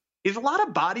to you is a lot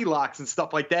of body locks and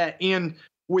stuff like that. And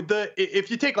if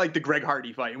you take like the Greg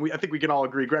Hardy fight, and I think we can all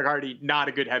agree, Greg Hardy, not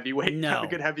a good heavyweight, not a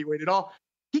good heavyweight at all.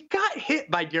 He got hit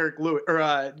by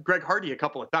Greg Hardy a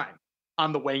couple of times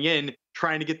on the way in,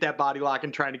 trying to get that body lock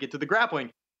and trying to get to the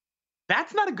grappling.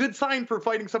 That's not a good sign for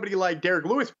fighting somebody like Derek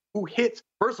Lewis, who hits,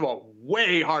 first of all,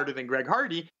 way harder than Greg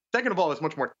Hardy. Second of all, is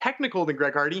much more technical than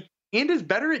Greg Hardy and is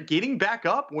better at getting back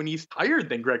up when he's tired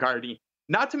than Greg Hardy.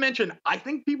 Not to mention, I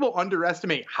think people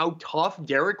underestimate how tough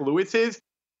Derek Lewis is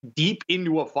deep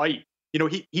into a fight.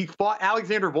 He fought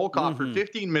Alexander Volkov for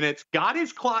 15 minutes, got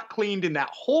his clock cleaned in that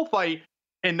whole fight,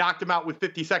 and knocked him out with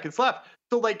 50 seconds left.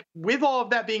 So, with all of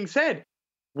that being said,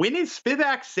 when is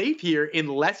Spivak safe here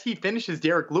unless he finishes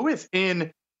Derek Lewis?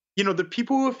 And, the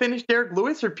people who have finished Derek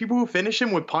Lewis are people who finish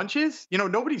him with punches.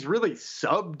 Nobody's really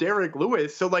sub Derek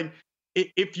Lewis. So,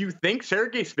 if you think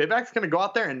Sergey Spivak's going to go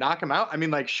out there and knock him out,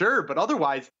 sure. But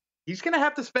otherwise, he's going to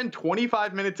have to spend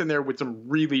 25 minutes in there with some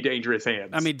really dangerous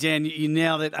hands. Dan, you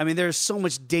nailed it. There's so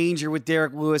much danger with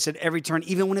Derek Lewis at every turn,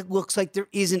 even when it looks like there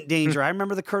isn't danger. I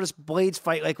remember the Curtis Blades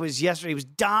fight like it was yesterday. He was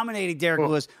dominating Derek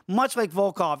Lewis, much like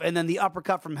Volkov, and then the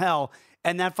uppercut from hell,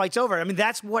 and that fight's over.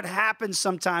 That's what happens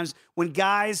sometimes when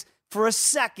guys, for a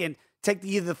second, take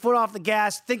either the foot off the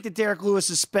gas, think that Derek Lewis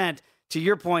is spent. To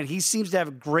your point, he seems to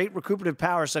have great recuperative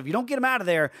power. So if you don't get him out of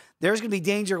there, there's going to be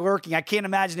danger lurking. I can't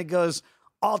imagine it goes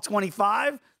all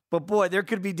 25, but boy, there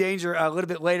could be danger a little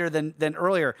bit later than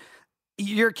earlier.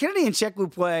 Your Kennedy Nzechukwu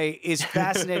play is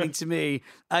fascinating to me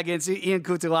against Ion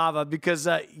Cutelaba because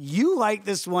you like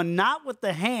this one, not with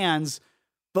the hands,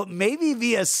 but maybe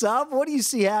via sub. What do you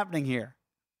see happening here?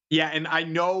 Yeah, and I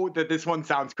know that this one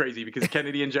sounds crazy because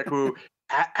Kennedy Nzechukwu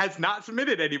has not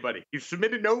submitted anybody. He's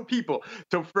submitted no people.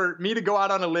 So for me to go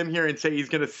out on a limb here and say he's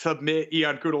going to submit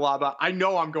Ion Cutelaba, I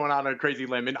know I'm going out on a crazy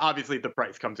limb. And obviously the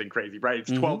price comes in crazy, right?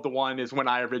 It's 12-1 is when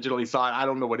I originally saw it. I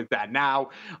don't know what it's at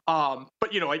now.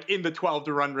 But in the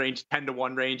 12-1 range,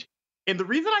 10-1 range. And the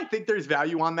reason I think there's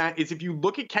value on that is if you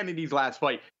look at Kennedy's last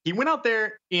fight, he went out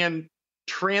there and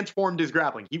transformed his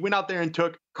grappling. He went out there and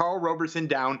took Carl Roberson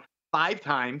down 5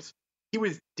 times. He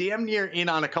was damn near in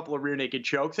on a couple of rear naked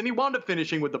chokes, and he wound up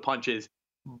finishing with the punches.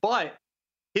 But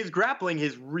his grappling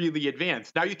is really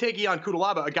advanced. Now you take Ion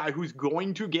Cutelaba, a guy who's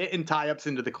going to get in tie-ups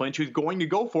into the clinch, who's going to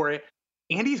go for it,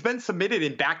 and he's been submitted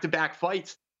in back-to-back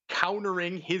fights,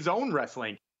 countering his own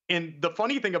wrestling. And the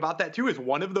funny thing about that, too, is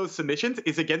one of those submissions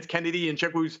is against Kennedy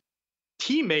Nzechukwu's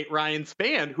teammate, Ryan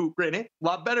Spann, who, granted, a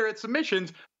lot better at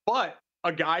submissions, but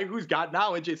a guy who's got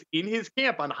knowledge is in his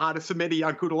camp on how to submit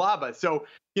Ion Cutelaba. So,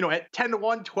 at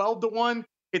 10-1, 12-1,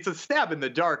 it's a stab in the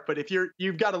dark. But if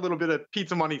you've got a little bit of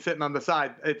pizza money sitting on the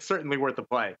side, it's certainly worth the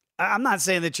play. I'm not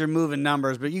saying that you're moving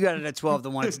numbers, but you got it at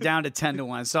 12-1. It's down to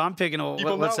 10-1. So I'm picking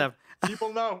let's have.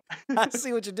 People know. I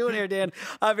see what you're doing here, Dan.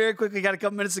 Very quickly, got a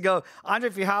couple minutes to go.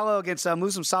 Andre Fialho against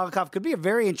Muslim Salikov could be a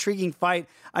very intriguing fight.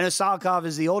 I know Salikov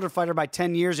is the older fighter by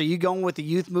 10 years. Are you going with the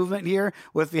youth movement here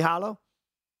with Fialho?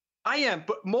 I am,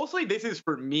 but mostly this is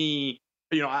for me.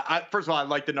 First of all, I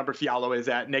like the number Fialho is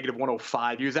at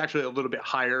 -105. He was actually a little bit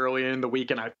higher earlier in the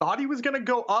week, and I thought he was going to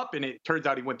go up, and it turns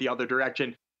out he went the other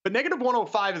direction. But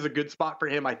 -105 is a good spot for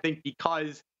him, I think,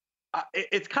 because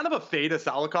it's kind of a fade of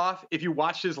Salikov. If you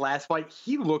watch his last fight,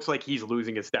 he looks like he's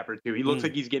losing a step or two. He looks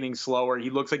like he's getting slower. He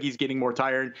looks like he's getting more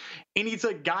tired. And he's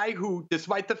a guy who,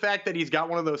 despite the fact that he's got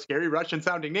one of those scary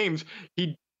Russian-sounding names,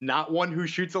 he not one who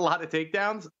shoots a lot of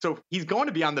takedowns. So he's going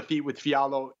to be on the feet with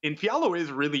Fialho. And Fialho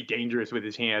is really dangerous with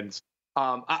his hands.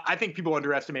 I think people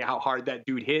underestimate how hard that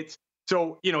dude hits.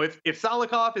 So, if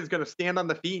Salikov is going to stand on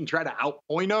the feet and try to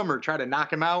outpoint him or try to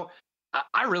knock him out,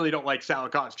 I really don't like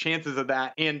Salikov's chances of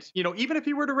that. And, even if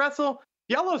he were to wrestle,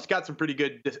 Fialho's got some pretty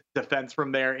good defense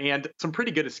from there and some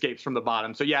pretty good escapes from the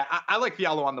bottom. So, yeah, I like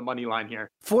Fialho on the money line here.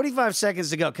 45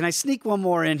 seconds to go. Can I sneak one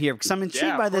more in here? Because I'm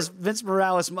intrigued by this Vince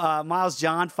Morales, Miles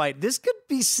John fight. This could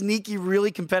be sneaky,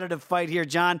 really competitive fight here,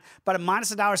 John. But a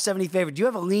minus $1.70 favorite. Do you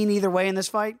have a lean either way in this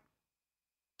fight?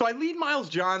 So I lead Miles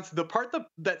John. The part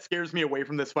that scares me away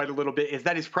from this fight a little bit is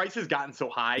that his price has gotten so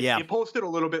high. Yeah. It posted a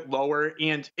little bit lower,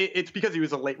 and it's because he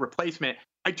was a late replacement.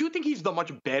 I do think he's the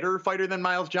much better fighter than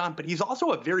Miles John, but he's also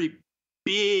a very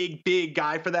big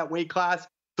guy for that weight class.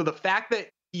 So the fact that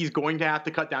he's going to have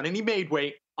to cut down, and he made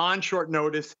weight on short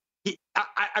notice,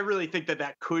 I really think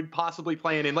that could possibly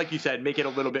play in, and like you said, make it a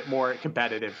little bit more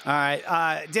competitive. All right.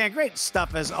 Dan, great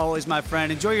stuff as always, my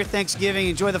friend. Enjoy your Thanksgiving.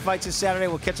 Enjoy the fights this Saturday.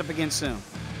 We'll catch up again soon.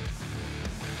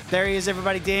 There he is,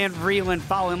 everybody. Dan Vreeland.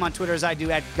 Follow him on Twitter as I do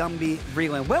at Gumby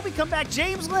Vreeland. When we come back,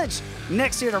 James Lynch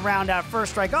next here to round out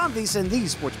First Strike on VSiN, the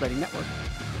Sports Betting Network.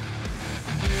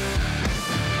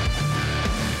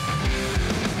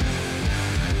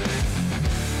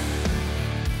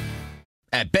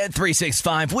 At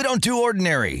Bet365, we don't do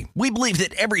ordinary. We believe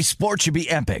that every sport should be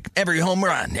epic. Every home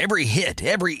run, every hit,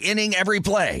 every inning, every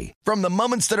play. From the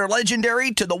moments that are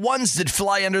legendary to the ones that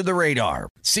fly under the radar.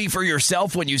 See for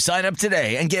yourself when you sign up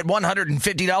today and get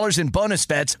 $150 in bonus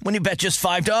bets when you bet just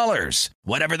 $5.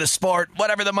 Whatever the sport,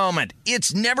 whatever the moment,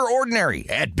 it's never ordinary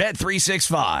at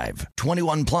Bet365.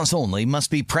 21 plus only. Must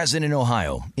be present in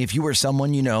Ohio. If you or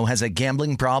someone you know has a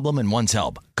gambling problem and wants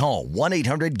help, call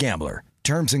 1-800-GAMBLER.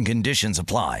 Terms and conditions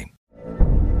apply.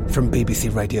 From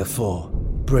BBC Radio 4,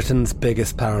 Britain's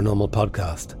biggest paranormal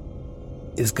podcast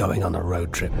is going on a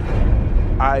road trip.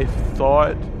 I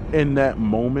thought in that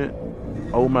moment,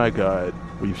 oh my God,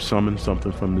 we've summoned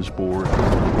something from this board.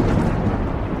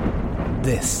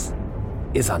 This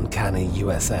is Uncanny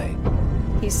USA.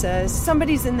 He says,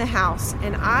 somebody's in the house,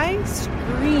 and I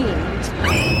screamed.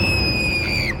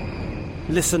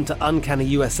 Listen to Uncanny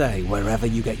USA wherever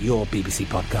you get your BBC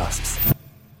podcasts,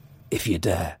 if you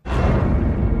dare.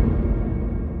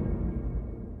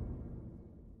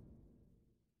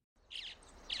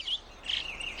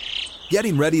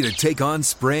 Getting ready to take on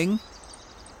spring?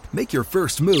 Make your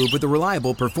first move with the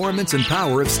reliable performance and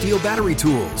power of Steel battery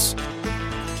tools.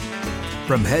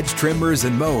 From hedge trimmers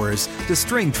and mowers to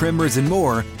string trimmers and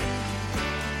more,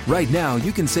 right now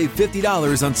you can save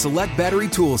 $50 on select battery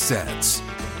tool sets.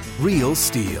 Real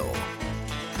Steel.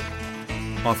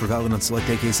 Offer valid on select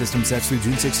AK system sets through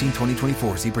June 16,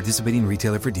 2024. See participating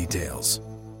retailer for details.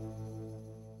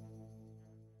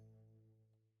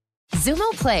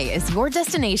 Xumo Play is your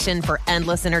destination for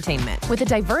endless entertainment. With a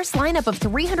diverse lineup of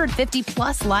 350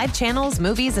 plus live channels,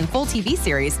 movies, and full TV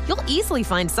series, you'll easily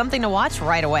find something to watch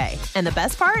right away. And the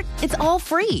best part? It's all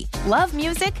free. Love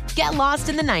music? Get lost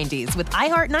in the 90s with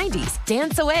iHeart 90s,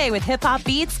 dance away with hip-hop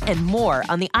beats, and more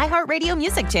on the iHeartRadio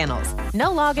music channels. No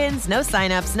logins, no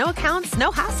signups, no accounts,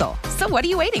 no hassle. So what are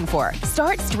you waiting for?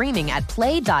 Start streaming at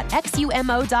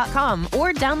play.xumo.com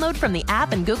or download from the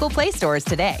app and Google Play stores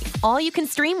today. All you can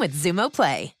stream with Xumo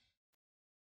Play.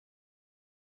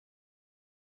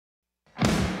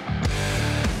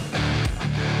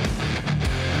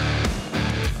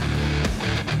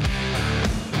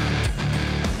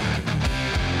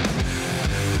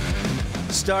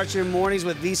 Start your mornings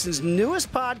with VSiN's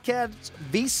newest podcast,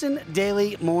 VSiN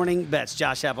Daily Morning Bets.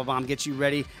 Josh Applebaum gets you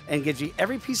ready and gives you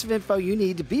every piece of info you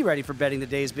need to be ready for betting the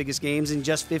day's biggest games in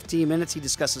just 15 minutes. He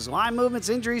discusses line movements,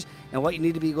 injuries, and what you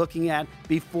need to be looking at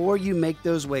before you make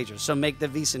those wagers. So make the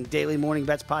VSiN Daily Morning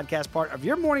Bets podcast part of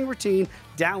your morning routine.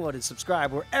 Download and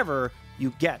subscribe wherever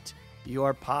you get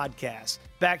your podcast.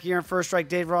 Back here in First Strike,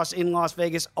 Dave Ross in Las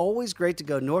Vegas. Always great to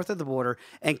go north of the border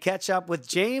and catch up with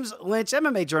James Lynch,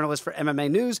 MMA journalist for MMA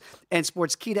News and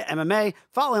Sportskeeda MMA.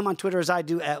 Follow him on Twitter as I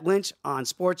do at Lynch on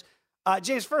Sports.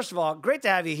 James, first of all, great to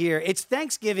have you here. It's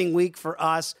Thanksgiving week for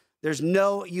us. There's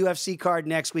no UFC card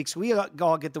next week, so we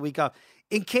all get the week off.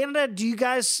 In Canada, do you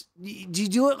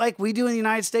do it like we do in the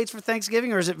United States for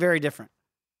Thanksgiving, or is it very different?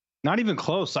 Not even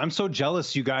close. I'm so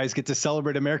jealous you guys get to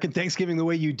celebrate American Thanksgiving the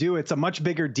way you do. It's a much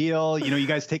bigger deal. You know, you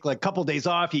guys take like a couple days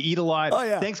off, you eat a lot. Oh,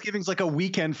 yeah. Thanksgiving's like a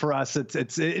weekend for us.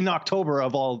 It's in October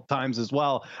of all times as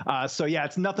well. So yeah,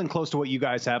 it's nothing close to what you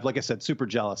guys have. Like I said, super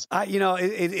jealous. You know,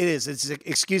 it is. It's an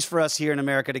excuse for us here in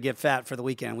America to get fat for the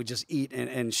weekend. We just eat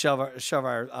and shove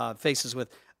our faces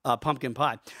with pumpkin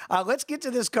pie. Let's get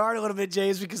to this card a little bit,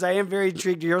 James, because I am very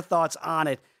intrigued to your thoughts on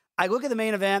it. I look at the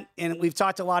main event, and we've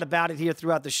talked a lot about it here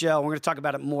throughout the show. We're going to talk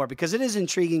about it more because it is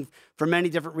intriguing for many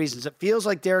different reasons. It feels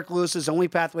like Derek Lewis's only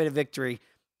pathway to victory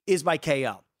is by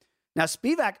KO. Now,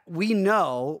 Spivak, we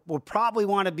know, will probably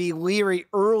want to be leery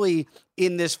early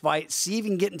in this fight, see if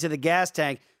he can get into the gas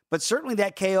tank. but certainly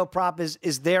that KO prop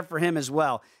is there for him as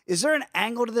well. Is there an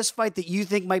angle to this fight that you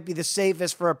think might be the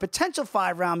safest for a potential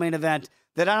 5-round main event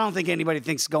that I don't think anybody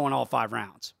thinks going all 5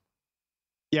 rounds?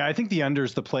 Yeah, I think the under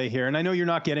is the play here. And I know you're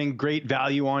not getting great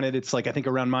value on it. It's like, I think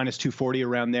around minus 240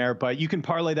 around there, but you can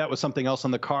parlay that with something else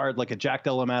on the card, like a Jack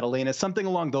Della Maddalena, something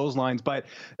along those lines. But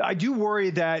I do worry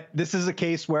that this is a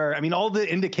case where, I mean, all the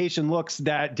indication looks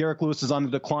that Derek Lewis is on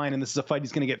the decline and this is a fight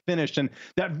he's going to get finished. And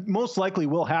that most likely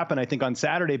will happen, I think, on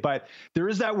Saturday. But there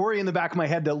is that worry in the back of my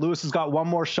head that Lewis has got one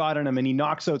more shot in him and he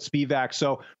knocks out Spivak.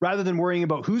 So rather than worrying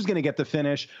about who's going to get the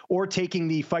finish or taking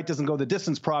the fight doesn't go the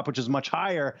distance prop, which is much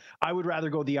higher, I would rather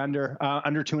go the under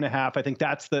 2.5. I think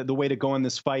that's the way to go in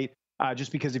this fight.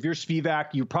 Just because if you're Spivak,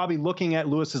 you're probably looking at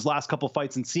Lewis's last couple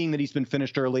fights and seeing that he's been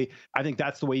finished early. I think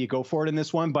that's the way you go for it in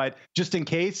this one. But just in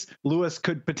case, Lewis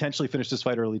could potentially finish this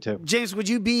fight early too. James, would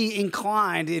you be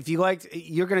inclined, if you liked,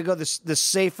 you're going to go the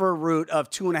safer route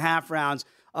of 2.5 rounds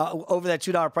over that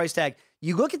 $2 price tag?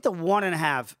 You look at the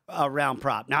 1.5 round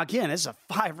prop. Now, again, it's a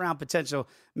 5-round potential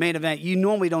main event. You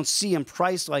normally don't see them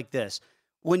priced like this.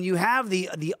 When you have the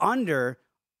under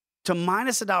to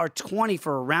minus $1.20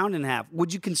 for a round and a half,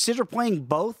 would you consider playing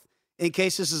both in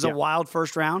case this is a wild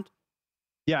first round?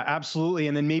 Yeah, absolutely.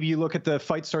 And then maybe you look at the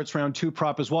fight starts round 2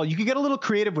 prop as well. You could get a little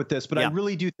creative with this, but I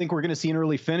really do think we're going to see an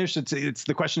early finish. It's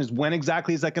the question is when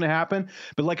exactly is that going to happen?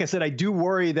 But like I said, I do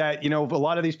worry that, you know, a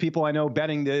lot of these people I know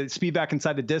betting the Spivak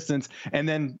inside the distance and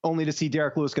then only to see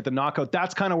Derek Lewis get the knockout.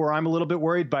 That's kind of where I'm a little bit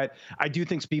worried, but I do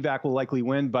think Spivak will likely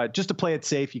win. But just to play it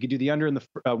safe, you could do the under in the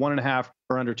 1.5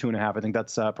 or under 2.5. I think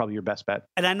that's probably your best bet.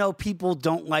 And I know people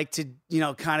don't like to, you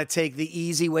know, kind of take the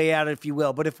easy way out, if you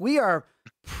will. But if we are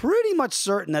pretty much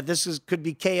certain that this could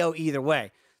be KO either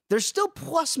way, there's still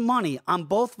plus money on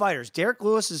both fighters. Derek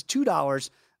Lewis is $2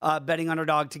 betting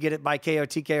underdog to get it by KO,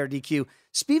 TK, or DQ.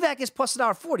 Spivak is plus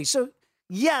 $1.40. So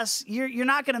yes, you're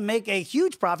not going to make a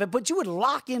huge profit, but you would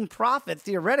lock in profit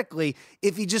theoretically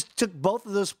if you just took both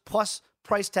of those plus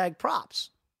price tag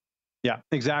props. Yeah,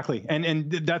 exactly. And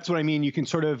that's what I mean. You can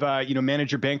sort of,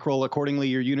 manage your bankroll accordingly,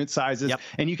 your unit sizes,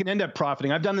 and you can end up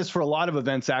profiting. I've done this for a lot of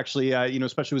events, actually,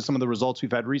 especially with some of the results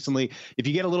we've had recently. If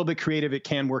you get a little bit creative, it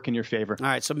can work in your favor. All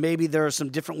right. So maybe there are some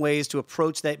different ways to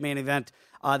approach that main event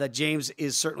that James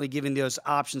is certainly giving those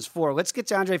options for. Let's get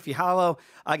to Andre Fialho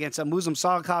against Muslim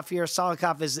Salikhov here.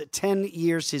 Salikhov is 10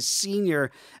 years his senior,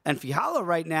 and Fialho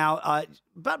right now,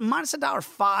 about minus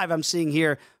 $1.05 I'm seeing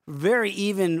here. Very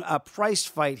even priced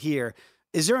fight here.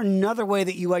 Is there another way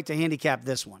that you like to handicap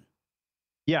this one?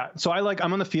 Yeah, so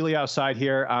I'm on the Fialho side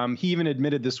here. He even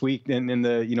admitted this week in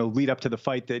the lead up to the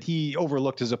fight that he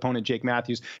overlooked his opponent Jake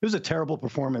Matthews. It was a terrible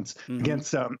performance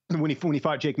against when he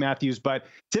fought Jake Matthews. But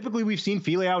typically we've seen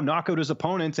Fialho knock out his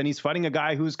opponents, and he's fighting a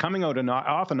guy who's coming out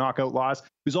off a knockout loss,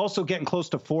 who's also getting close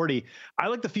to 40. I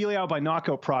like the Fialho by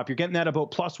knockout prop. You're getting that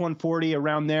about plus 140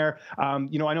 around there. I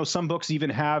know some books even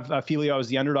have Fialho as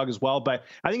the underdog as well, but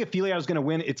I think if Fialho is going to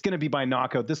win, it's going to be by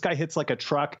knockout. This guy hits like a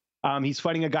truck. He's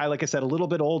fighting a guy, like I said, a little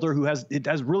bit older who has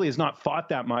not fought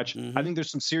that much. I think there's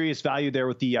some serious value there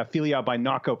with the Fialho by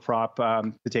knockout prop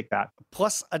to take that.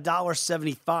 Plus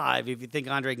 $1.75 if you think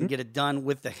Andre can get it done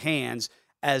with the hands,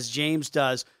 as James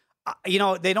does.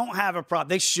 They don't have a prop.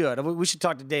 They should. We should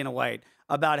talk to Dana White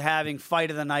about having fight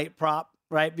of the night prop,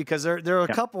 right? Because there are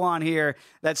a couple on here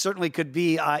that certainly could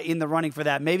be in the running for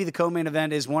that. Maybe the co-main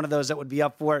event is one of those that would be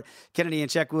up for it. Kennedy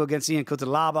Nzechukwu against Ian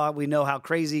Cutelaba. We know how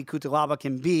crazy Cutelaba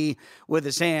can be with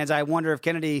his hands. I wonder if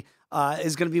Kennedy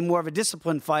is going to be more of a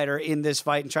disciplined fighter in this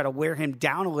fight and try to wear him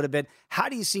down a little bit. How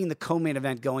do you see the co-main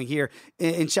event going here?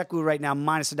 Nzechukwu right now,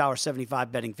 minus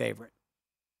 $1.75 betting favorite.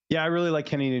 Yeah, I really like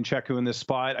Kennedy Nzechukwu in this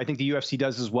spot. I think the UFC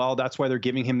does as well. That's why they're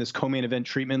giving him this co-main event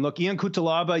treatment. Look, Ian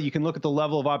Cutelaba, you can look at the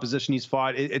level of opposition he's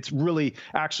fought. It's really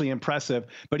actually impressive,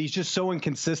 but he's just so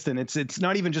inconsistent. It's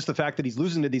not even just the fact that he's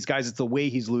losing to these guys. It's the way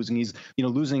he's losing. He's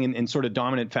losing in sort of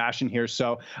dominant fashion here.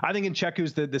 So I think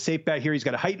Nzechukwu the safe bet here. He's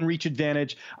got a height and reach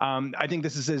advantage. I think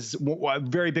this is a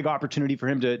very big opportunity for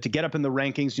him to get up in the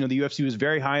rankings. The UFC was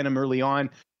very high on him early on.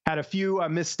 Had a few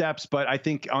missteps, but I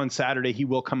think on Saturday he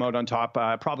will come out on top,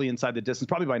 probably inside the distance,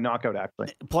 probably by knockout,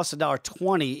 actually. Plus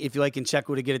 $1.20 if you like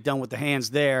Nzechukwu to get it done with the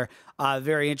hands there.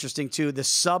 Very interesting, too. The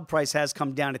sub price has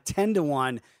come down to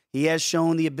 10-1. He has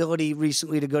shown the ability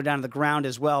recently to go down to the ground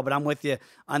as well, but I'm with you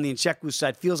on the Nzechukwu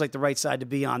side. Feels like the right side to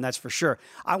be on, that's for sure.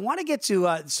 I want to get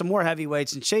to some more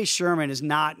heavyweights, and Chase Sherman is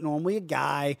not normally a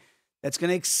guy that's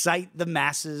going to excite the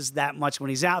masses that much when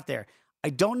he's out there. I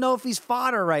don't know if he's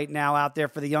fodder right now out there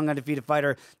for the young undefeated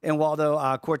fighter and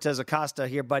Waldo Cortez Acosta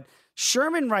here, but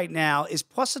Sherman right now is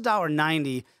plus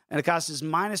 $1.90 and Acosta is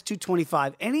minus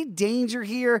 225. Any danger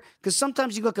here? Because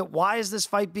sometimes you look at why is this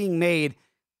fight being made,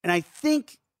 and I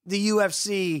think the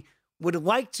UFC would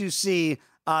like to see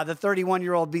the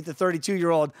 31-year-old beat the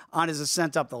 32-year-old on his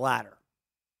ascent up the ladder.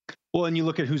 Well, and you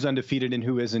look at who's undefeated and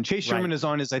who isn't. Chase Sherman is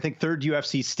on his, I think, third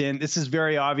UFC stint. This is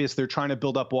very obvious. They're trying to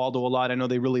build up Waldo a lot. I know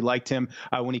they really liked him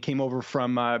when he came over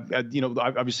from,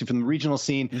 obviously from the regional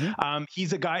scene.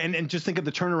 He's a guy, and just think of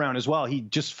the turnaround as well. He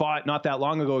just fought not that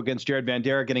long ago against Jared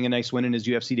Vanderaa, getting a nice win in his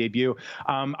UFC debut.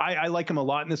 I like him a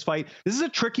lot in this fight. This is a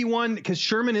tricky one because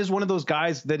Sherman is one of those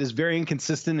guys that is very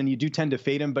inconsistent, and you do tend to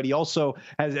fade him, but he also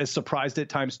has surprised at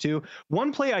times too.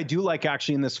 One play I do like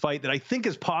actually in this fight that I think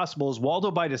is possible is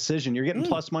Waldo by decision. You're getting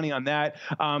plus money on that.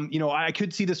 I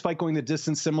could see this fight going the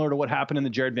distance, similar to what happened in the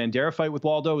Jared Vanderaa fight with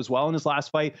Waldo as well in his last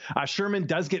fight. Sherman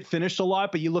does get finished a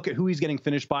lot, but you look at who he's getting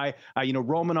finished by.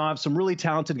 Romanov, some really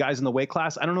talented guys in the weight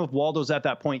class. I don't know if Waldo's at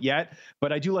that point yet,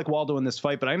 but I do like Waldo in this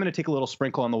fight. But I'm going to take a little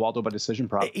sprinkle on the Waldo by decision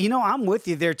prop. I'm with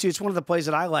you there too. It's one of the plays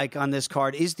that I like on this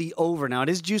card is the over. Now it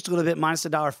is juiced a little bit, minus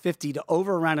 $1.50 to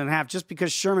over a round and a half, just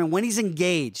because Sherman, when he's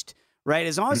engaged, right,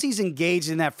 as long as he's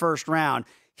engaged in that first round,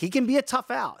 he can be a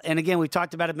tough out. And again, we've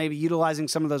talked about it, maybe utilizing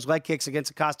some of those leg kicks against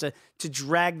Acosta to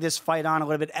drag this fight on a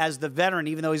little bit as the veteran,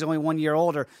 even though he's only 1 year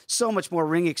older, so much more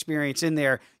ring experience in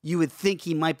there. You would think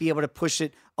he might be able to push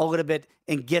it a little bit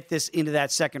and get this into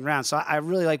that second round. So I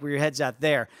really like where your head's at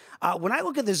there. When I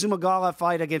look at the Zumagulov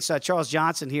fight against Charles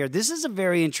Johnson here, this is a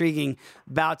very intriguing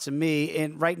bout to me.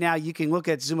 And right now you can look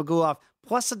at Zumagulov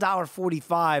plus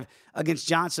 $1.45 against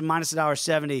Johnson minus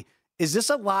 $1.70. Is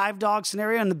this a live dog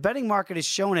scenario? And the betting market is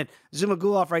showing it.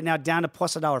 Zumagulov right now down to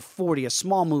plus $1.40, a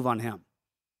small move on him.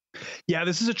 Yeah,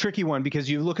 this is a tricky one because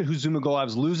you look at who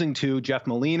Zumagulov's losing to. Jeff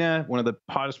Molina, one of the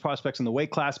hottest prospects in the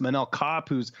weight class. Manel Kopp,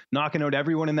 who's knocking out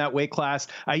everyone in that weight class.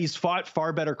 He's fought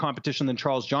far better competition than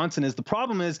Charles Johnson is. The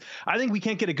problem is, I think we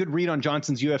can't get a good read on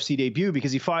Johnson's UFC debut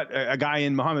because he fought a guy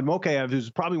in Muhammad Mokaev who's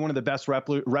probably one of the best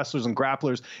wrestlers and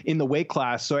grapplers in the weight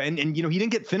class. So, and he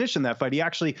didn't get finished in that fight. He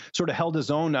actually sort of held his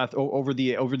own over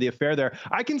the affair there.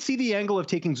 I can see the angle of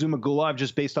taking Zumagulov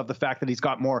just based off the fact that he's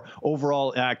got more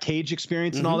overall cage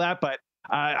experience and all that, but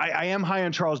I am high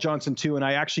on Charles Johnson too, and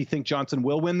I actually think Johnson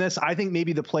will win this. I think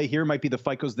maybe the play here might be the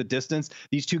fight goes the distance.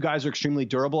 These two guys are extremely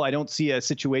durable. I don't see a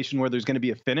situation where there's going to be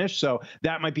a finish, so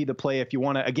that might be the play if you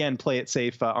want to, again, play it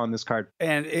safe on this card.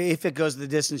 And if it goes the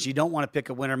distance, you don't want to pick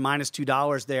a winner, minus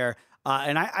 $2 there.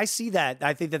 And I see that.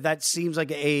 I think that seems like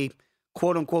a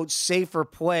quote-unquote safer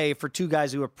play for two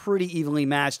guys who are pretty evenly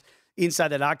matched inside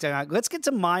that octagon. Let's get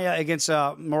to Maia against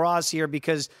Miraz here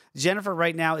because Jennifer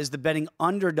right now is the betting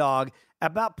underdog.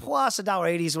 About plus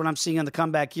 $1.80 is what I'm seeing on the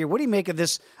comeback here. What do you make of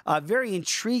this very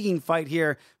intriguing fight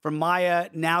here for Maia,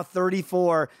 now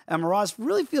 34? And Miraz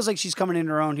really feels like she's coming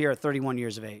into her own here at 31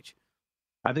 years of age.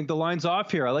 I think the line's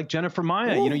off here. I like Jennifer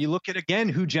Maia. Ooh. You look at, again,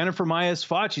 who Jennifer Maia has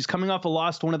fought. She's coming off a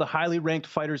loss to one of the highly ranked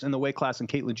fighters in the weight class in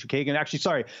Caitlin Chukagian. Actually,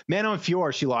 sorry, Manon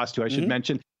Fiorot she lost to, I should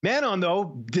mention. Manon,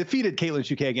 though, defeated Caitlin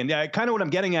Chukagian. Yeah, kind of what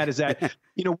I'm getting at is that,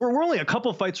 we're only a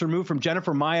couple fights removed from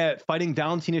Jennifer Maia fighting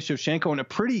Valentina Shevchenko in a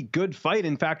pretty good fight.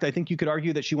 In fact, I think you could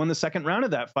argue that she won the second round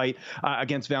of that fight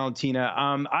against Valentina.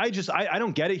 I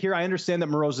don't get it here. I understand that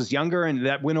Miraz is younger, and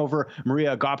that win over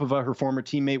Maria Agapova, her former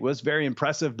teammate, was very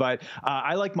impressive. But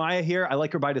I like Maia here. I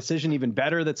like her by decision even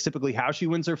better. That's typically how she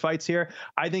wins her fights here.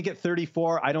 I think at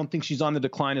 34, I don't think she's on the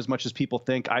decline as much as people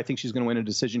think. I think she's going to win a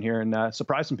decision here and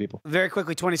surprise some people. Very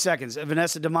quickly, 20 seconds.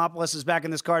 Vanessa Demopoulos is back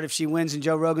in this card. If she wins and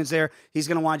Joe Rogan's there, he's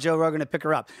going to want Joe Rogan to pick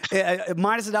her up.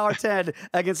 Minus $1.10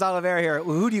 against Oliveira here.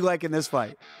 Who do you like in this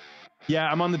fight?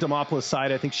 Yeah, I'm on the Demopoulos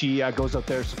side. I think she goes out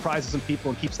there, surprises some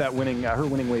people, and keeps that her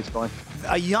winning ways going.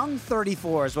 A young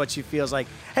 34 is what she feels like.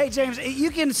 Hey, James, you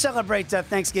can celebrate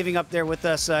Thanksgiving up there with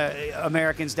us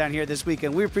Americans down here this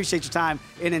weekend. We appreciate your time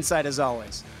in Insight as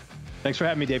always. Thanks for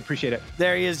having me, Dave. Appreciate it.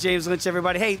 There he is, James Lynch,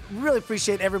 everybody. Hey, really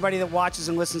appreciate everybody that watches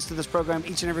and listens to this program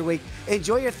each and every week.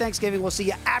 Enjoy your Thanksgiving. We'll see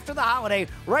you after the holiday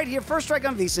right here, First Strike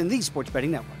on VSiN, the Sports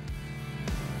Betting Network.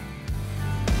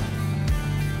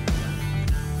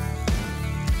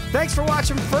 Thanks for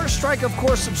watching First Strike. Of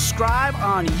course, subscribe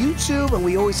on YouTube, and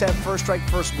we always have First Strike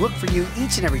First Look for you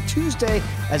each and every Tuesday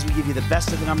as we give you the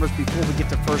best of the numbers before we get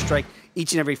to First Strike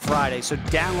each and every Friday. So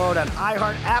download on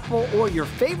iHeart, Apple, or your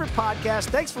favorite podcast.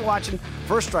 Thanks for watching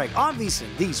First Strike on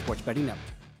VSiN, the Sports Betting Network.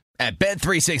 At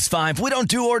Bet365, we don't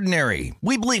do ordinary.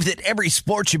 We believe that every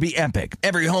sport should be epic.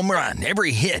 Every home run,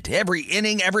 every hit, every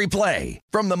inning, every play.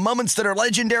 From the moments that are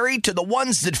legendary to the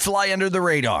ones that fly under the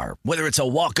radar. Whether it's a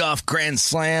walk-off grand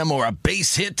slam or a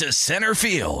base hit to center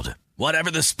field.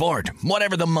 Whatever the sport,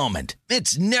 whatever the moment.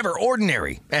 It's never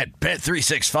ordinary at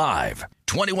Bet365.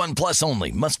 21 plus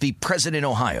only. Must be present in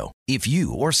Ohio. If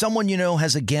you or someone you know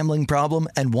has a gambling problem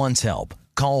and wants help,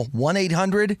 call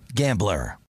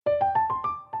 1-800-GAMBLER.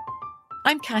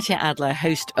 I'm Katya Adler,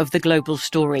 host of The Global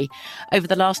Story. Over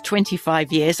the last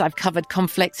 25 years, I've covered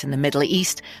conflicts in the Middle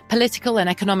East, political and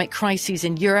economic crises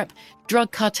in Europe,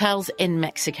 drug cartels in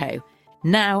Mexico.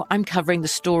 Now I'm covering the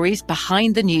stories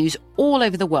behind the news all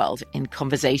over the world in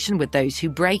conversation with those who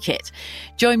break it.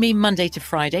 Join me Monday to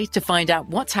Friday to find out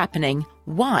what's happening,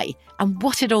 why, and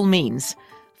what it all means.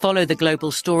 Follow The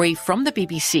Global Story from the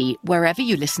BBC wherever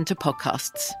you listen to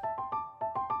podcasts.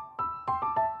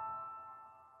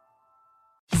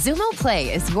 Xumo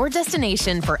Play is your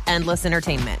destination for endless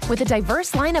entertainment. With a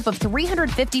diverse lineup of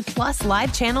 350 plus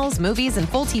live channels, movies, and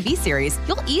full TV series,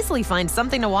 you'll easily find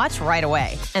something to watch right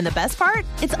away. And the best part?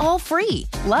 It's all free.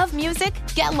 Love music?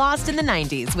 Get lost in the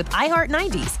 90s with iHeart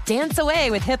 90s, dance away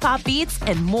with hip-hop beats,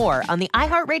 and more on the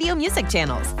iHeartRadio music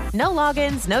channels. No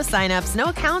logins, no signups, no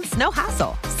accounts, no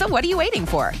hassle. So what are you waiting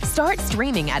for? Start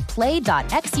streaming at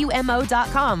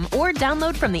play.xumo.com or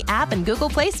download from the app and Google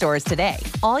Play stores today.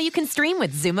 All you can stream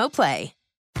with Xumo Play.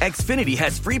 Xfinity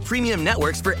has free premium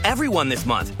networks for everyone this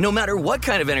month, no matter what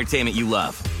kind of entertainment you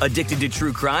love. Addicted to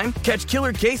true crime? Catch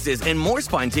killer cases and more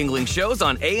spine-tingling shows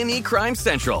on A&E Crime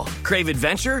Central. Crave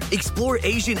adventure? Explore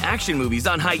Asian action movies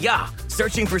on Hi-Ya.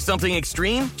 Searching for something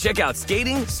extreme? Check out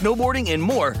skating, snowboarding, and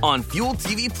more on Fuel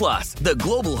TV Plus, the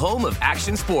global home of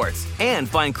action sports. And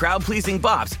find crowd-pleasing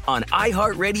bops on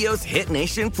iHeartRadio's Hit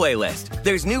Nation playlist.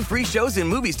 There's new free shows and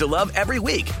movies to love every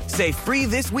week. Say free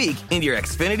this week in your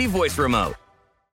Xfinity voice remote.